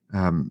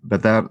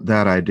 But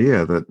that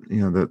idea that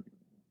that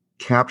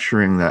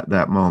capturing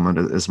that moment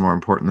is more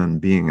important than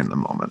being in the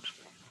moment.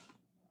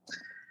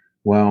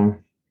 Well,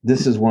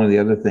 this is one of the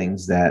other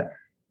things that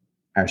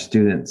our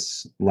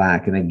students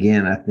lack, and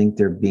again, I think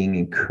they're being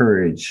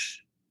encouraged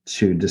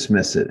to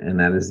dismiss it, and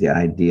that is the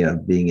idea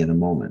of being in a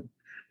moment.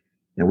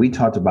 And we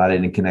talked about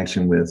it in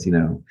connection with,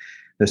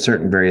 there's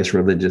certain various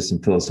religious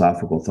and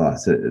philosophical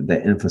thoughts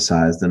that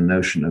emphasize the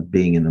notion of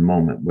being in the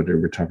moment, whether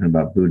we're talking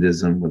about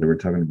Buddhism, whether we're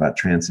talking about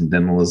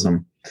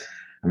transcendentalism.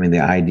 I mean, the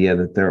idea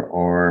that there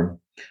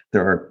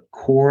are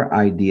core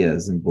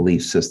ideas and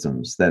belief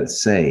systems that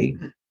say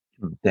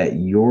that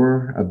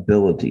your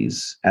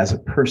abilities as a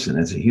person,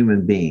 as a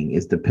human being,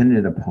 is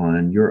dependent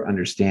upon your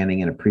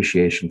understanding and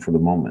appreciation for the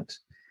moment.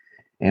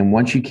 And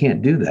once you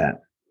can't do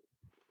that,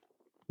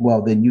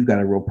 well, then you've got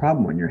a real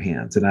problem on your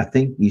hands. And I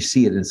think you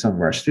see it in some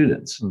of our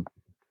students.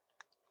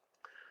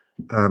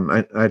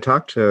 I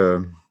talked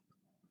to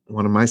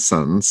one of my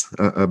sons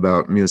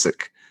about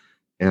music,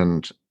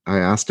 and I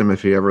asked him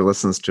if he ever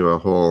listens to a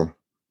whole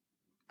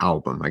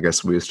album. I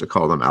guess we used to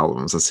call them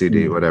albums, a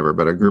CD, whatever,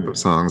 but a group of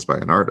songs by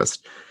an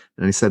artist.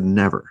 And he said,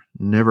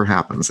 never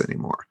happens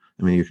anymore.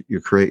 I mean, you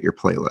create your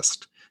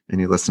playlist and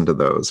you listen to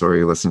those, or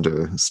you listen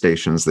to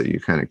stations that you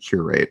kind of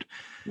curate.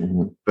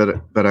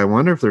 But I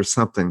wonder if there's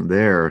something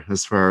there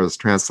as far as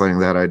translating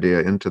that idea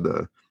into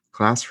the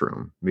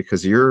classroom,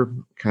 because you're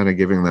kind of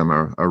giving them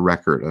a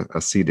record,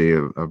 a CD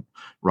of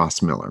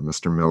Ross Miller,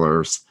 Mr.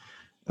 Miller's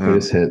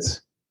Greatest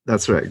hits.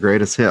 That's right,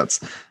 greatest hits.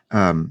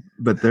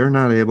 But they're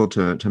not able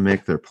to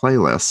make their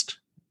playlist,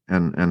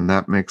 and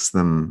that makes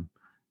them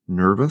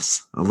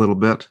nervous a little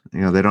bit.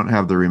 You know, they don't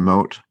have the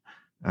remote,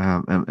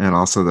 and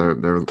also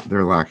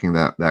they're lacking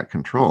that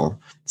control.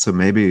 So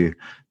maybe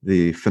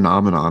the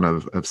phenomenon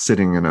of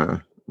sitting in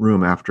a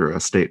room after a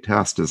state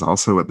test is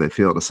also what they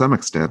feel to some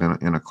extent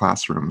in a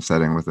classroom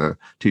setting with a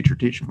teacher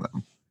teaching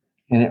them.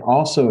 And it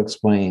also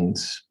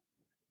explains,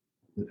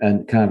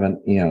 and kind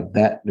of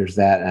that there's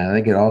that, and I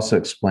think it also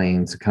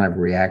explains the kind of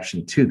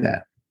reaction to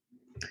that.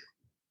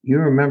 You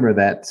remember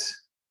that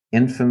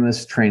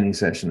infamous training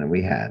session that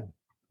we had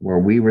where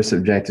we were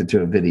subjected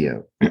to a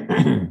video,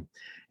 and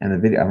the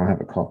video, I don't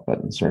have a cough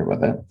button, sorry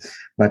about that,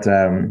 but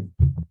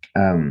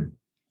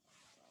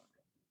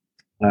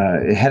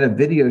it had a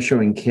video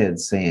showing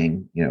kids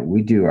saying,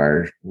 we do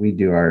our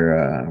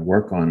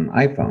work on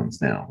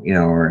iPhones now,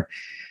 or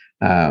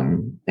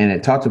and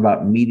it talked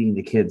about meeting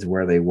the kids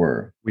where they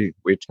were. We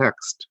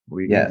text.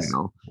 We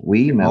email.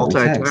 We email.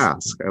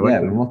 Multitask. We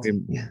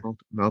text.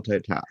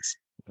 Multitask.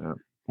 Yeah.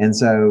 And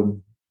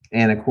so,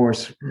 and of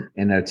course,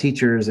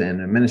 teachers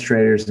and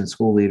administrators and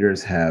school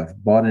leaders have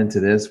bought into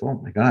this. Oh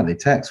my God, they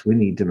text. We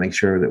need to make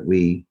sure that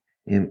we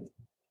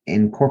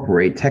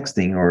incorporate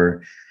texting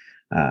or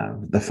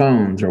the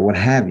phones or what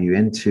have you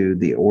into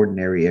the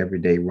ordinary,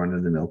 everyday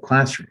run-of-the-mill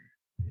classroom.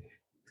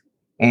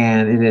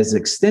 And it is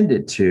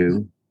extended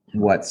to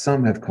what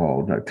some have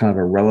called a kind of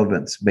a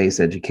relevance-based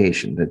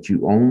education, that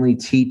you only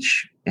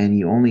teach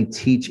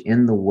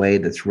in the way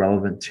that's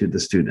relevant to the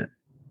student.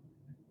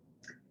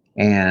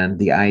 And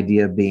the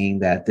idea being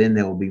that then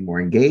they will be more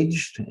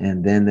engaged,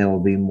 and then they will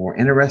be more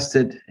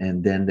interested,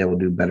 and then they will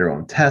do better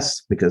on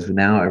tests, because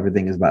now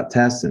everything is about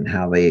tests and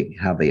how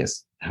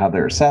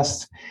they're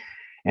assessed,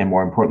 and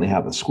more importantly,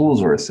 how the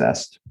schools are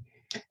assessed.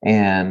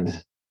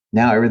 And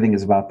now everything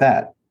is about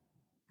that.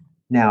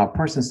 Now, a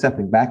person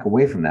stepping back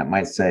away from that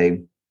might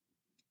say,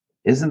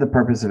 isn't the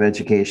purpose of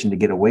education to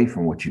get away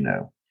from what you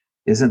know?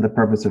 Isn't the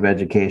purpose of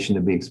education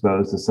to be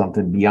exposed to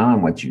something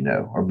beyond what you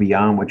know or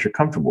beyond what you're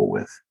comfortable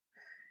with?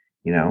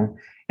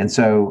 And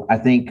so I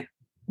think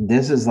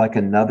this is like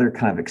another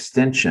kind of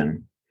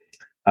extension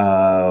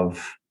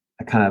of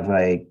a kind of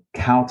a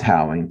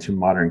kowtowing to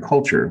modern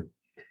culture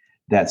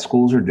that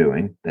schools are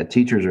doing, that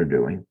teachers are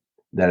doing,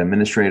 that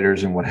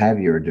administrators and what have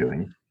you are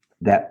doing,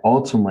 that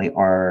ultimately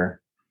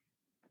are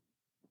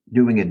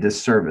doing a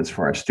disservice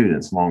for our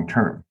students long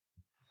term.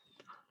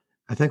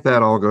 I think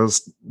that all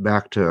goes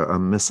back to a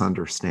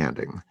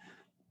misunderstanding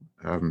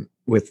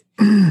with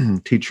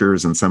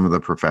teachers and some of the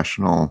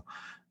professional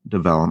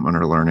development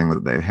or learning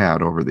that they've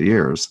had over the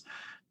years.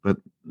 But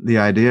the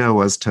idea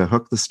was to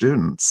hook the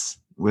students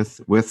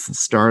with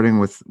starting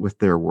with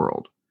their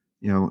world,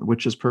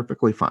 which is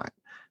perfectly fine.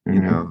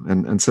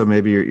 And so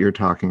maybe you're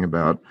talking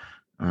about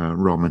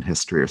Roman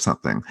history or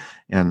something,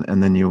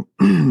 and then you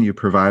you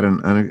provide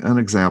an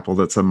example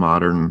that's a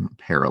modern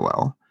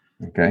parallel.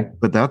 Okay,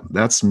 but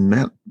that's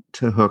meant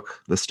to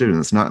hook the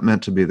students, not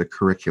meant to be the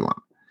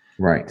curriculum,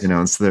 right?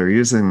 And so they're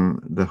using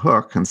the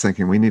hook and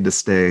thinking we need to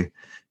stay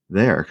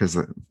there because,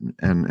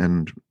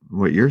 and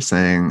what you're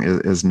saying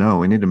is no,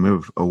 we need to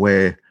move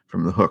away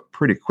from the hook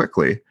pretty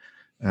quickly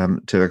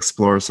to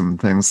explore some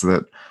things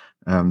that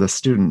the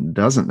student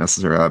doesn't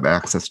necessarily have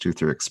access to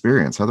through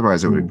experience.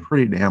 Otherwise, it would be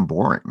pretty damn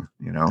boring,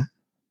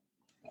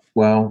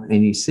 Well,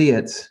 and you see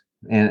it,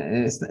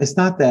 and it's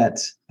not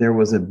that there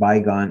was a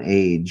bygone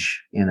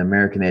age in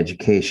American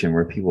education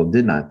where people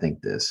did not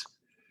think this,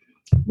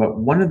 but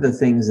one of the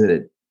things that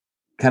it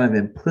kind of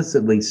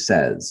implicitly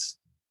says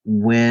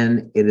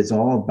when it is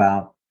all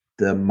about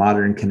the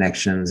modern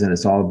connections and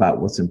it's all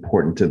about what's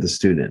important to the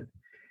student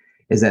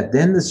is that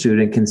then the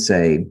student can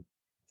say,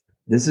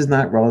 this is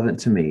not relevant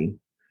to me.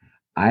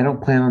 I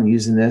don't plan on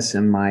using this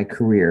in my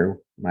career,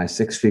 my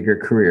six-figure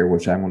career,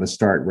 which I'm going to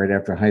start right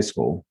after high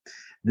school.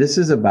 This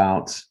is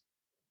about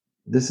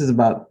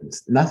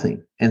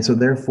nothing. And so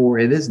therefore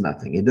it is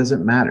nothing. It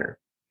doesn't matter.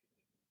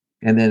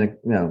 And then,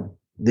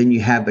 then you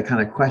have the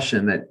kind of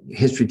question that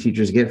history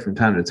teachers get from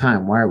time to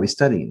time. Why are we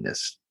studying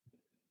this?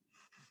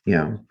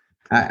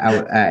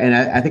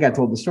 I think I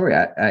told the story.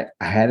 I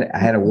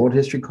had a world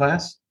history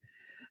class.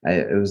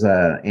 It was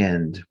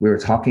and we were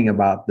talking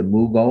about the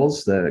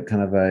Mughals, the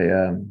kind of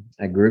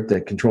a group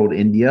that controlled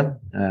India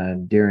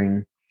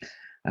during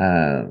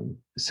uh,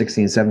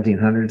 16,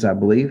 1700s, I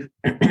believe.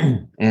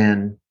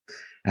 And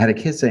I had a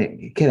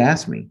kid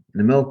asked me in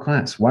the middle of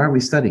class, why are we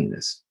studying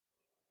this?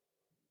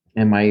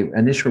 And my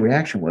initial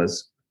reaction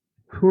was,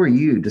 who are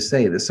you to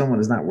say that someone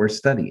is not worth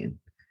studying?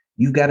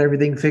 You've got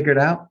everything figured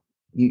out.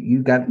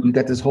 You got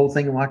this whole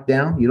thing locked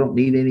down. You don't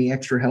need any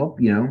extra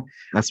help, you know.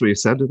 That's what you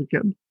said to the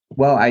kid?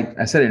 Well,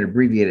 I said an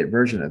abbreviated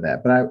version of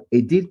that, but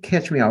it did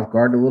catch me off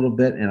guard a little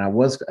bit, and I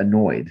was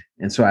annoyed.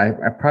 And so I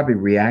probably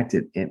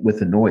reacted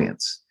with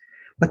annoyance.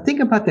 But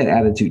think about that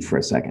attitude for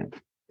a second.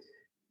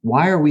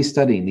 Why are we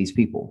studying these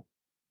people?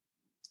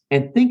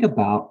 And think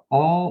about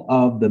all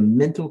of the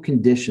mental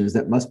conditions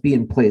that must be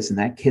in place in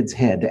that kid's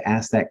head to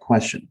ask that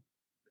question.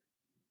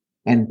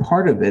 And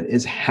part of it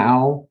is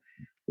how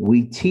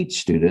we teach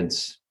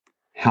students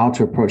how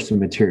to approach the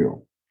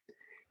material.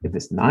 If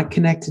it's not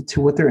connected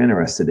to what they're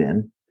interested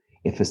in,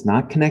 if it's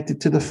not connected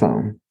to the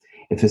phone,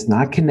 if it's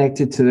not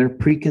connected to their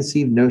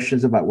preconceived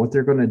notions about what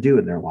they're going to do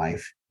in their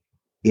life,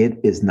 it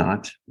is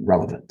not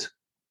relevant.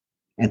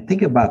 And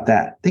think about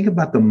that. Think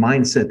about the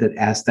mindset that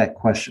asked that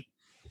question,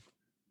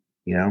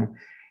 you know?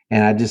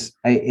 And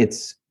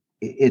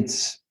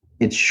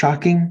it's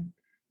shocking,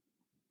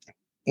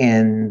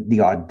 and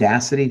the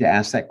audacity to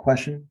ask that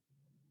question,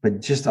 but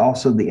just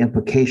also the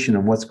implication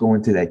of what's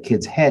going through that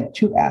kid's head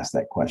to ask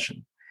that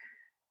question.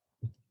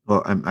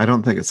 Well, I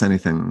don't think it's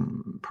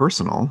anything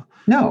personal.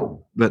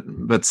 No,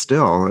 but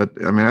still,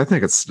 I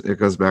think it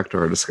goes back to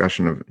our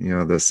discussion of,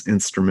 this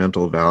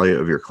instrumental value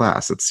of your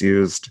class. It's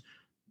used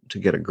to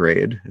get a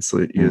grade. It's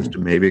used to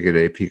maybe get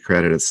AP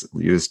credit. It's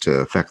used to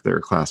affect their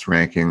class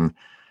ranking,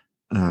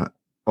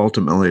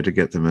 ultimately to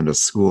get them into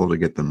school, to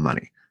get them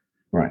money.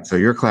 Right. So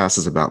your class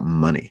is about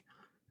money.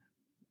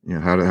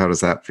 How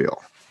does that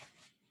feel?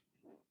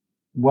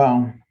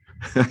 Well,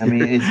 I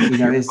mean,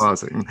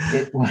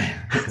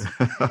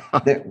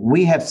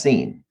 we have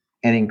seen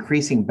an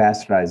increasing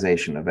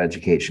bastardization of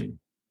education.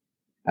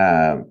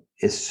 As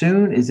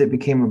soon as it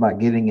became about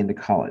getting into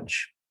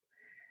college,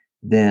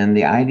 then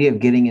the idea of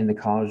getting into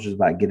college was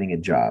about getting a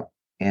job,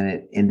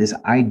 and this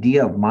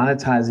idea of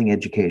monetizing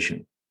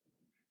education.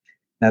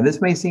 Now,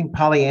 this may seem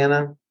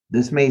Pollyanna,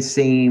 this may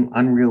seem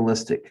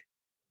unrealistic,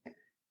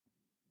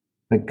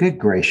 but good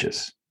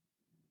gracious,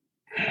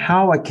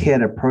 how a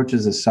kid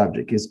approaches a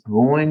subject is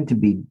going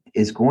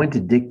to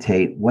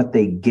dictate what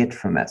they get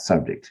from that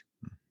subject.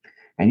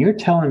 And you're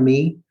telling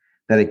me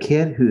that a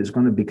kid who is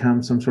going to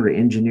become some sort of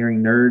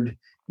engineering nerd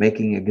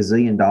making a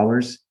gazillion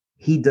dollars,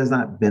 he does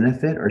not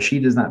benefit, or she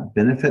does not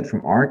benefit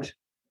from art,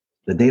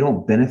 that they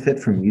don't benefit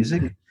from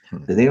music,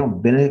 that they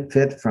don't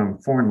benefit from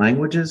foreign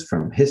languages,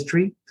 from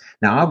history.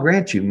 Now, I'll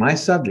grant you, my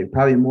subject,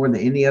 probably more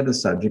than any other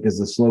subject, is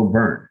a slow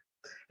burn.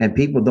 And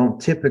people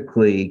don't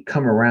typically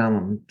come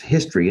around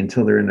history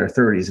until they're in their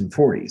 30s and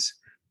 40s.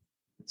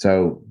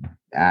 So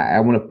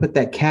I want to put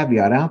that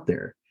caveat out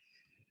there.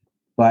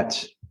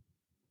 But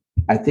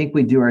I think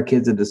we do our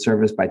kids a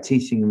disservice by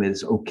teaching them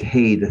it's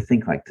okay to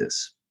think like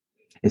this.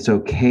 It's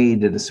okay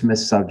to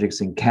dismiss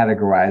subjects and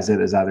categorize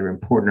it as either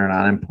important or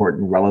not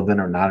important, relevant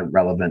or not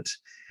relevant,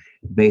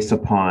 based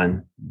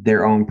upon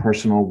their own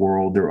personal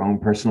world, their own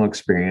personal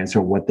experience,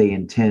 or what they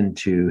intend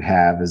to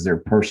have as their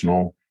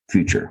personal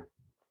future.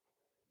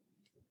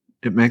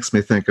 It makes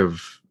me think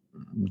of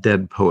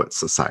Dead Poets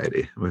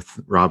Society with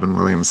Robin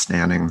Williams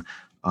standing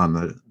on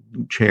the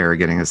chair,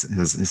 getting his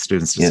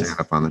students to stand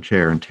up on the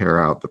chair and tear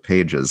out the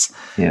pages.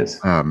 Yes.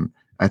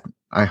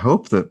 I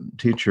hope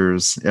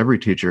that every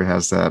teacher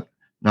has that.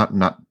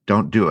 Not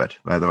don't do it,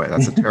 by the way.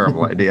 That's a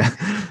terrible idea.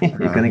 You're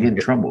going to get in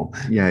trouble.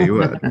 Yeah, you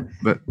would.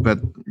 But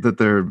that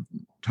they're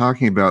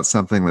talking about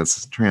something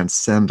that's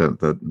transcendent,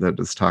 that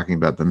is talking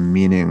about the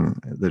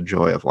meaning, the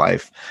joy of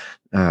life.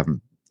 And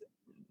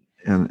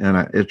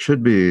it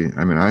should be.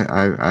 I mean,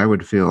 I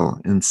would feel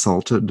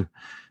insulted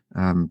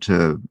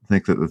to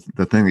think that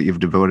the thing that you've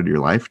devoted your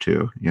life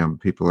to,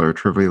 people are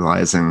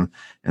trivializing,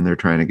 and they're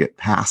trying to get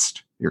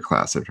past your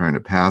class. They're trying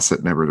to pass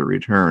it, never to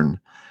return.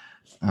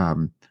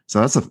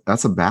 So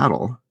that's a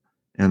battle,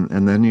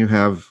 and then you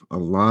have a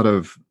lot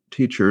of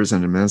teachers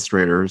and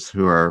administrators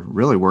who are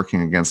really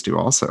working against you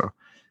also,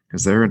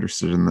 because they're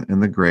interested in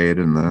the grade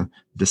and the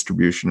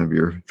distribution of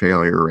your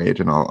failure rate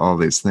and all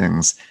these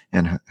things,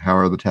 and how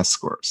are the test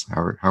scores?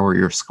 How are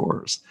your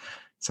scores?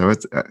 So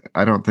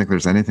I don't think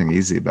there's anything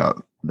easy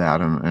about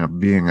that. And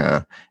being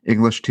a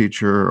English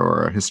teacher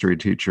or a history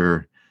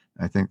teacher,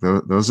 I think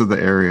those are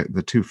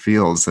the two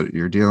fields that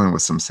you're dealing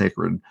with some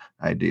sacred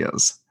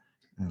ideas.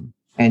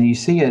 And you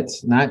see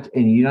it's not,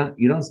 and you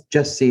don't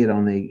just see it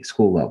on the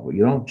school level.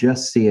 You don't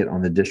just see it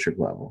on the district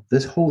level.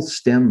 This whole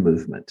STEM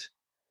movement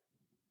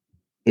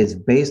is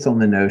based on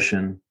the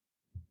notion,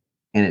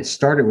 and it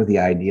started with the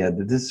idea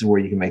that this is where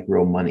you can make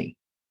real money.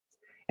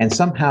 And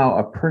somehow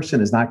a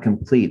person is not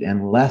complete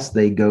unless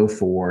they go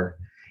for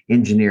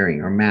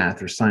engineering or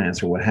math or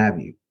science or what have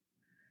you.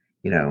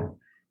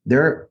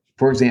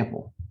 For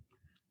example,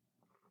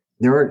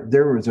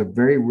 there was a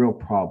very real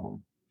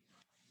problem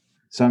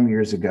some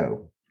years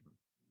ago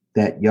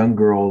that young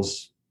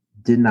girls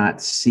did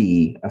not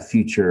see a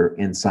future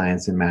in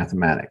science and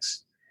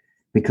mathematics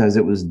because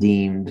it was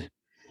deemed,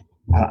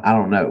 I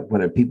don't know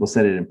whether people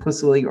said it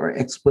implicitly or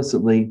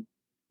explicitly,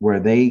 where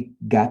they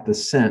got the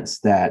sense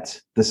that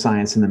the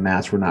science and the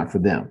maths were not for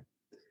them,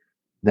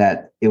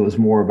 that it was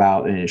more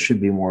about, and it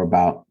should be more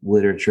about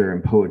literature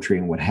and poetry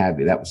and what have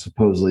you. That was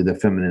supposedly the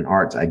feminine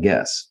arts, I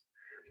guess.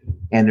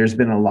 And there's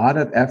been a lot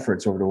of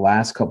efforts over the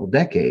last couple of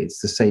decades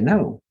to say,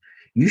 no,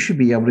 you should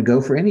be able to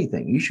go for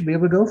anything. You should be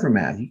able to go for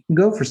math. You can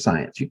go for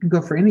science. You can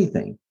go for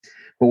anything.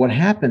 But what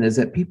happened is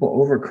that people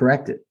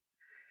overcorrected.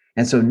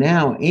 And so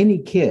now any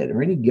kid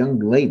or any young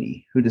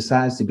lady who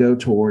decides to go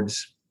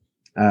towards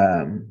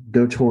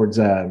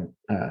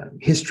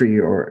history,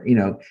 or,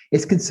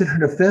 it's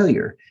considered a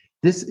failure.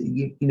 This,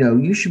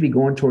 you should be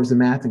going towards the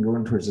math and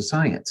going towards the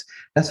science.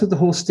 That's what the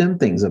whole STEM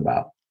thing's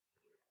about.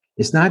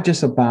 It's not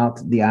just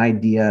about the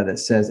idea that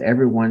says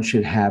everyone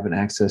should have an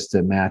access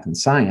to math and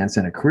science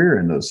and a career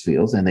in those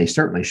fields, and they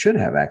certainly should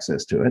have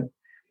access to it,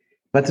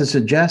 but to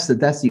suggest that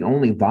that's the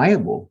only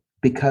viable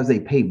because they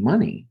pay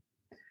money,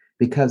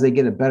 because they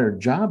get a better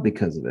job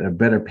because of it, a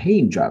better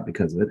paying job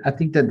because of it. I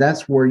think that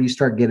that's where you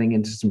start getting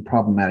into some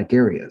problematic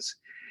areas.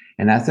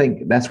 And I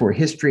think that's where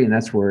history and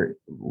that's where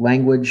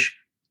language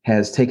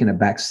has taken a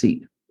back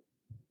seat.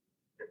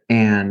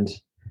 And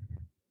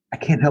I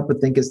can't help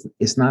but think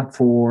it's not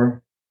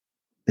for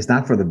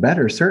the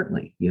better,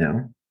 certainly,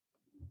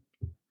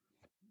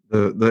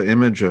 The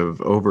image of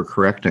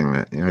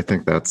overcorrecting, I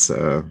think that's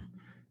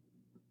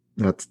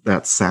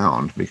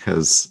sound,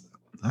 because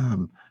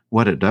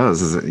what it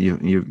does is that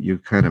you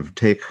kind of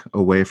take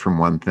away from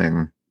one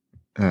thing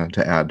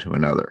to add to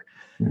another.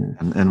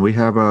 And we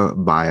have a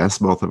bias,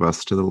 both of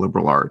us, to the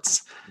liberal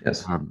arts.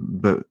 Yes.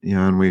 But,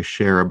 and we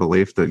share a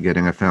belief that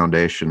getting a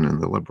foundation in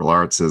the liberal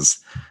arts is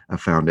a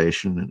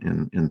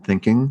foundation in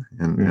thinking,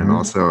 and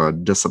also a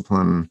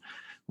discipline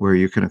where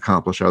you can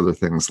accomplish other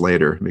things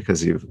later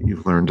because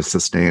you've learned to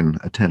sustain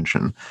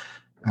attention.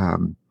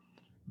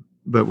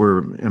 But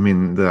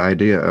the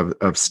idea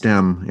of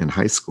STEM in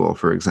high school,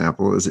 for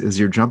example, is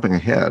you're jumping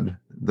ahead.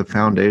 The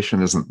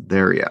foundation isn't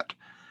there yet.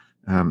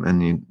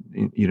 And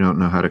you don't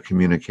know how to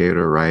communicate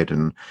or write,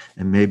 and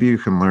maybe you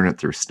can learn it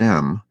through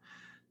STEM.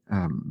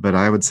 But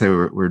I would say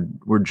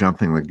we're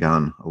jumping the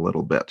gun a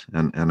little bit.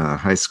 And a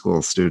high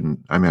school student,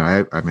 I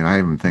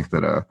even think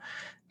that a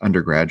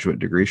undergraduate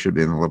degree should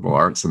be in the liberal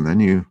arts, and then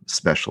you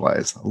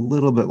specialize a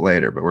little bit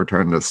later. But we're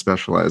trying to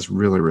specialize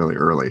really, really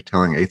early,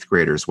 telling eighth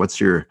graders, what's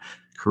your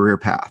career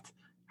path?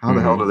 How the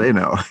hell do they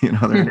know?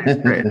 They're in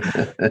eighth grade.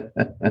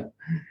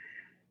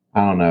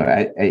 I don't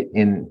know.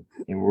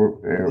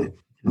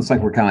 Looks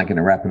like we're kind of like in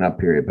a wrapping up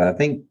period, but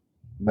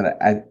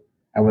I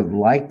would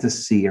like to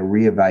see a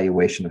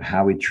reevaluation of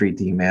how we treat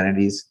the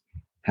humanities.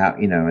 How,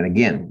 and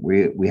again,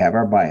 we have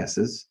our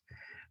biases,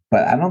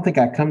 but I don't think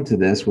I come to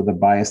this with a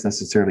bias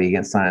necessarily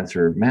against science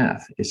or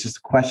math. It's just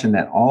a question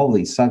that all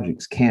these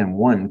subjects can,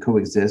 one,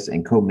 coexist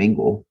and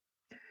commingle,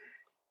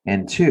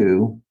 and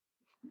two,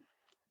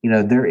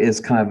 there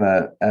is kind of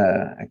a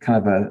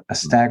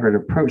staggered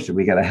approach that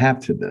we got to have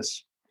to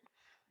this.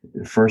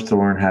 First, to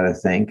learn how to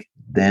think,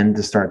 then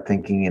to start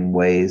thinking in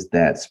ways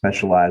that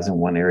specialize in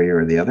one area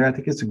or the other. I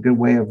think it's a good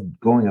way of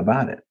going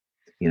about it,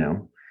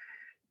 and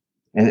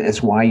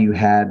it's why you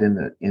had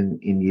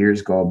in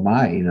years gone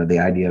by, the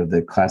idea of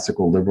the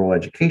classical liberal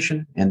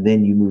education, and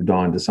then you moved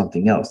on to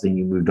something else. Then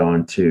you moved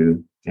on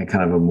to a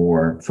kind of a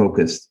more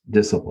focused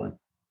discipline.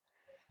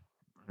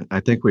 I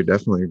think we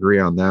definitely agree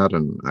on that,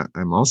 and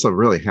I'm also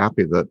really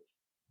happy that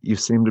you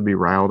seem to be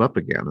riled up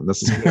again, and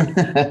this is good.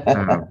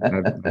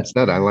 I've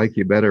said I like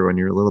you better when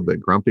you're a little bit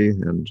grumpy,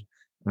 and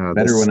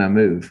better when I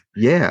move.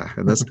 Yeah,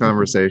 and this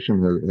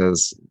conversation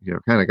has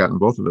kind of gotten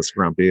both of us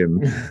grumpy,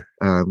 and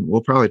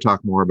we'll probably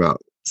talk more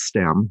about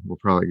STEM. We'll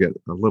probably get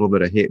a little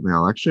bit of hate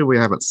mail. Actually, we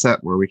have it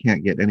set where we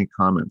can't get any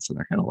comments, and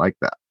I kind of like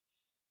that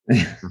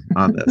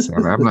on this.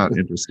 I'm not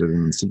interested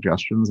in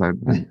suggestions.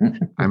 I'm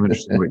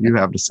interested in what you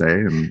have to say,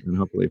 and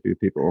hopefully a few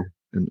people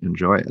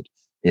enjoy it.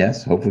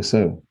 Yes, hopefully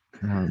so.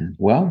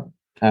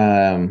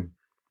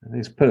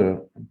 Let's put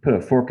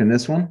a fork in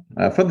this one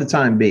for the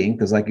time being,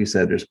 because like you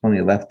said, there's plenty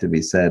left to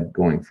be said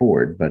going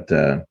forward. But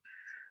I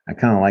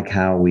kind of like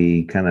how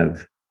we kind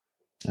of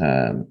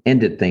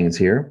ended things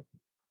here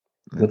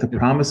with the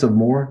promise of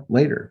more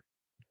later.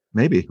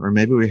 Maybe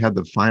we had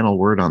the final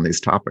word on these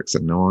topics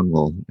and no one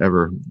will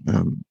ever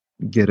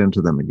get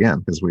into them again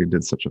because we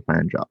did such a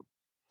fine job.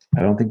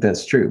 I don't think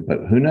that's true, but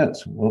who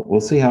knows?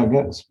 We'll see how it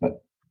goes.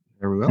 But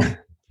there we go.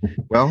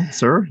 Well,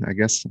 sir, I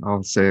guess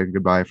I'll say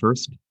goodbye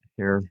first.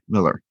 Herr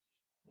Miller.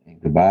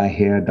 Goodbye,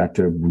 Herr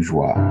Dr.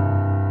 Bourgeois.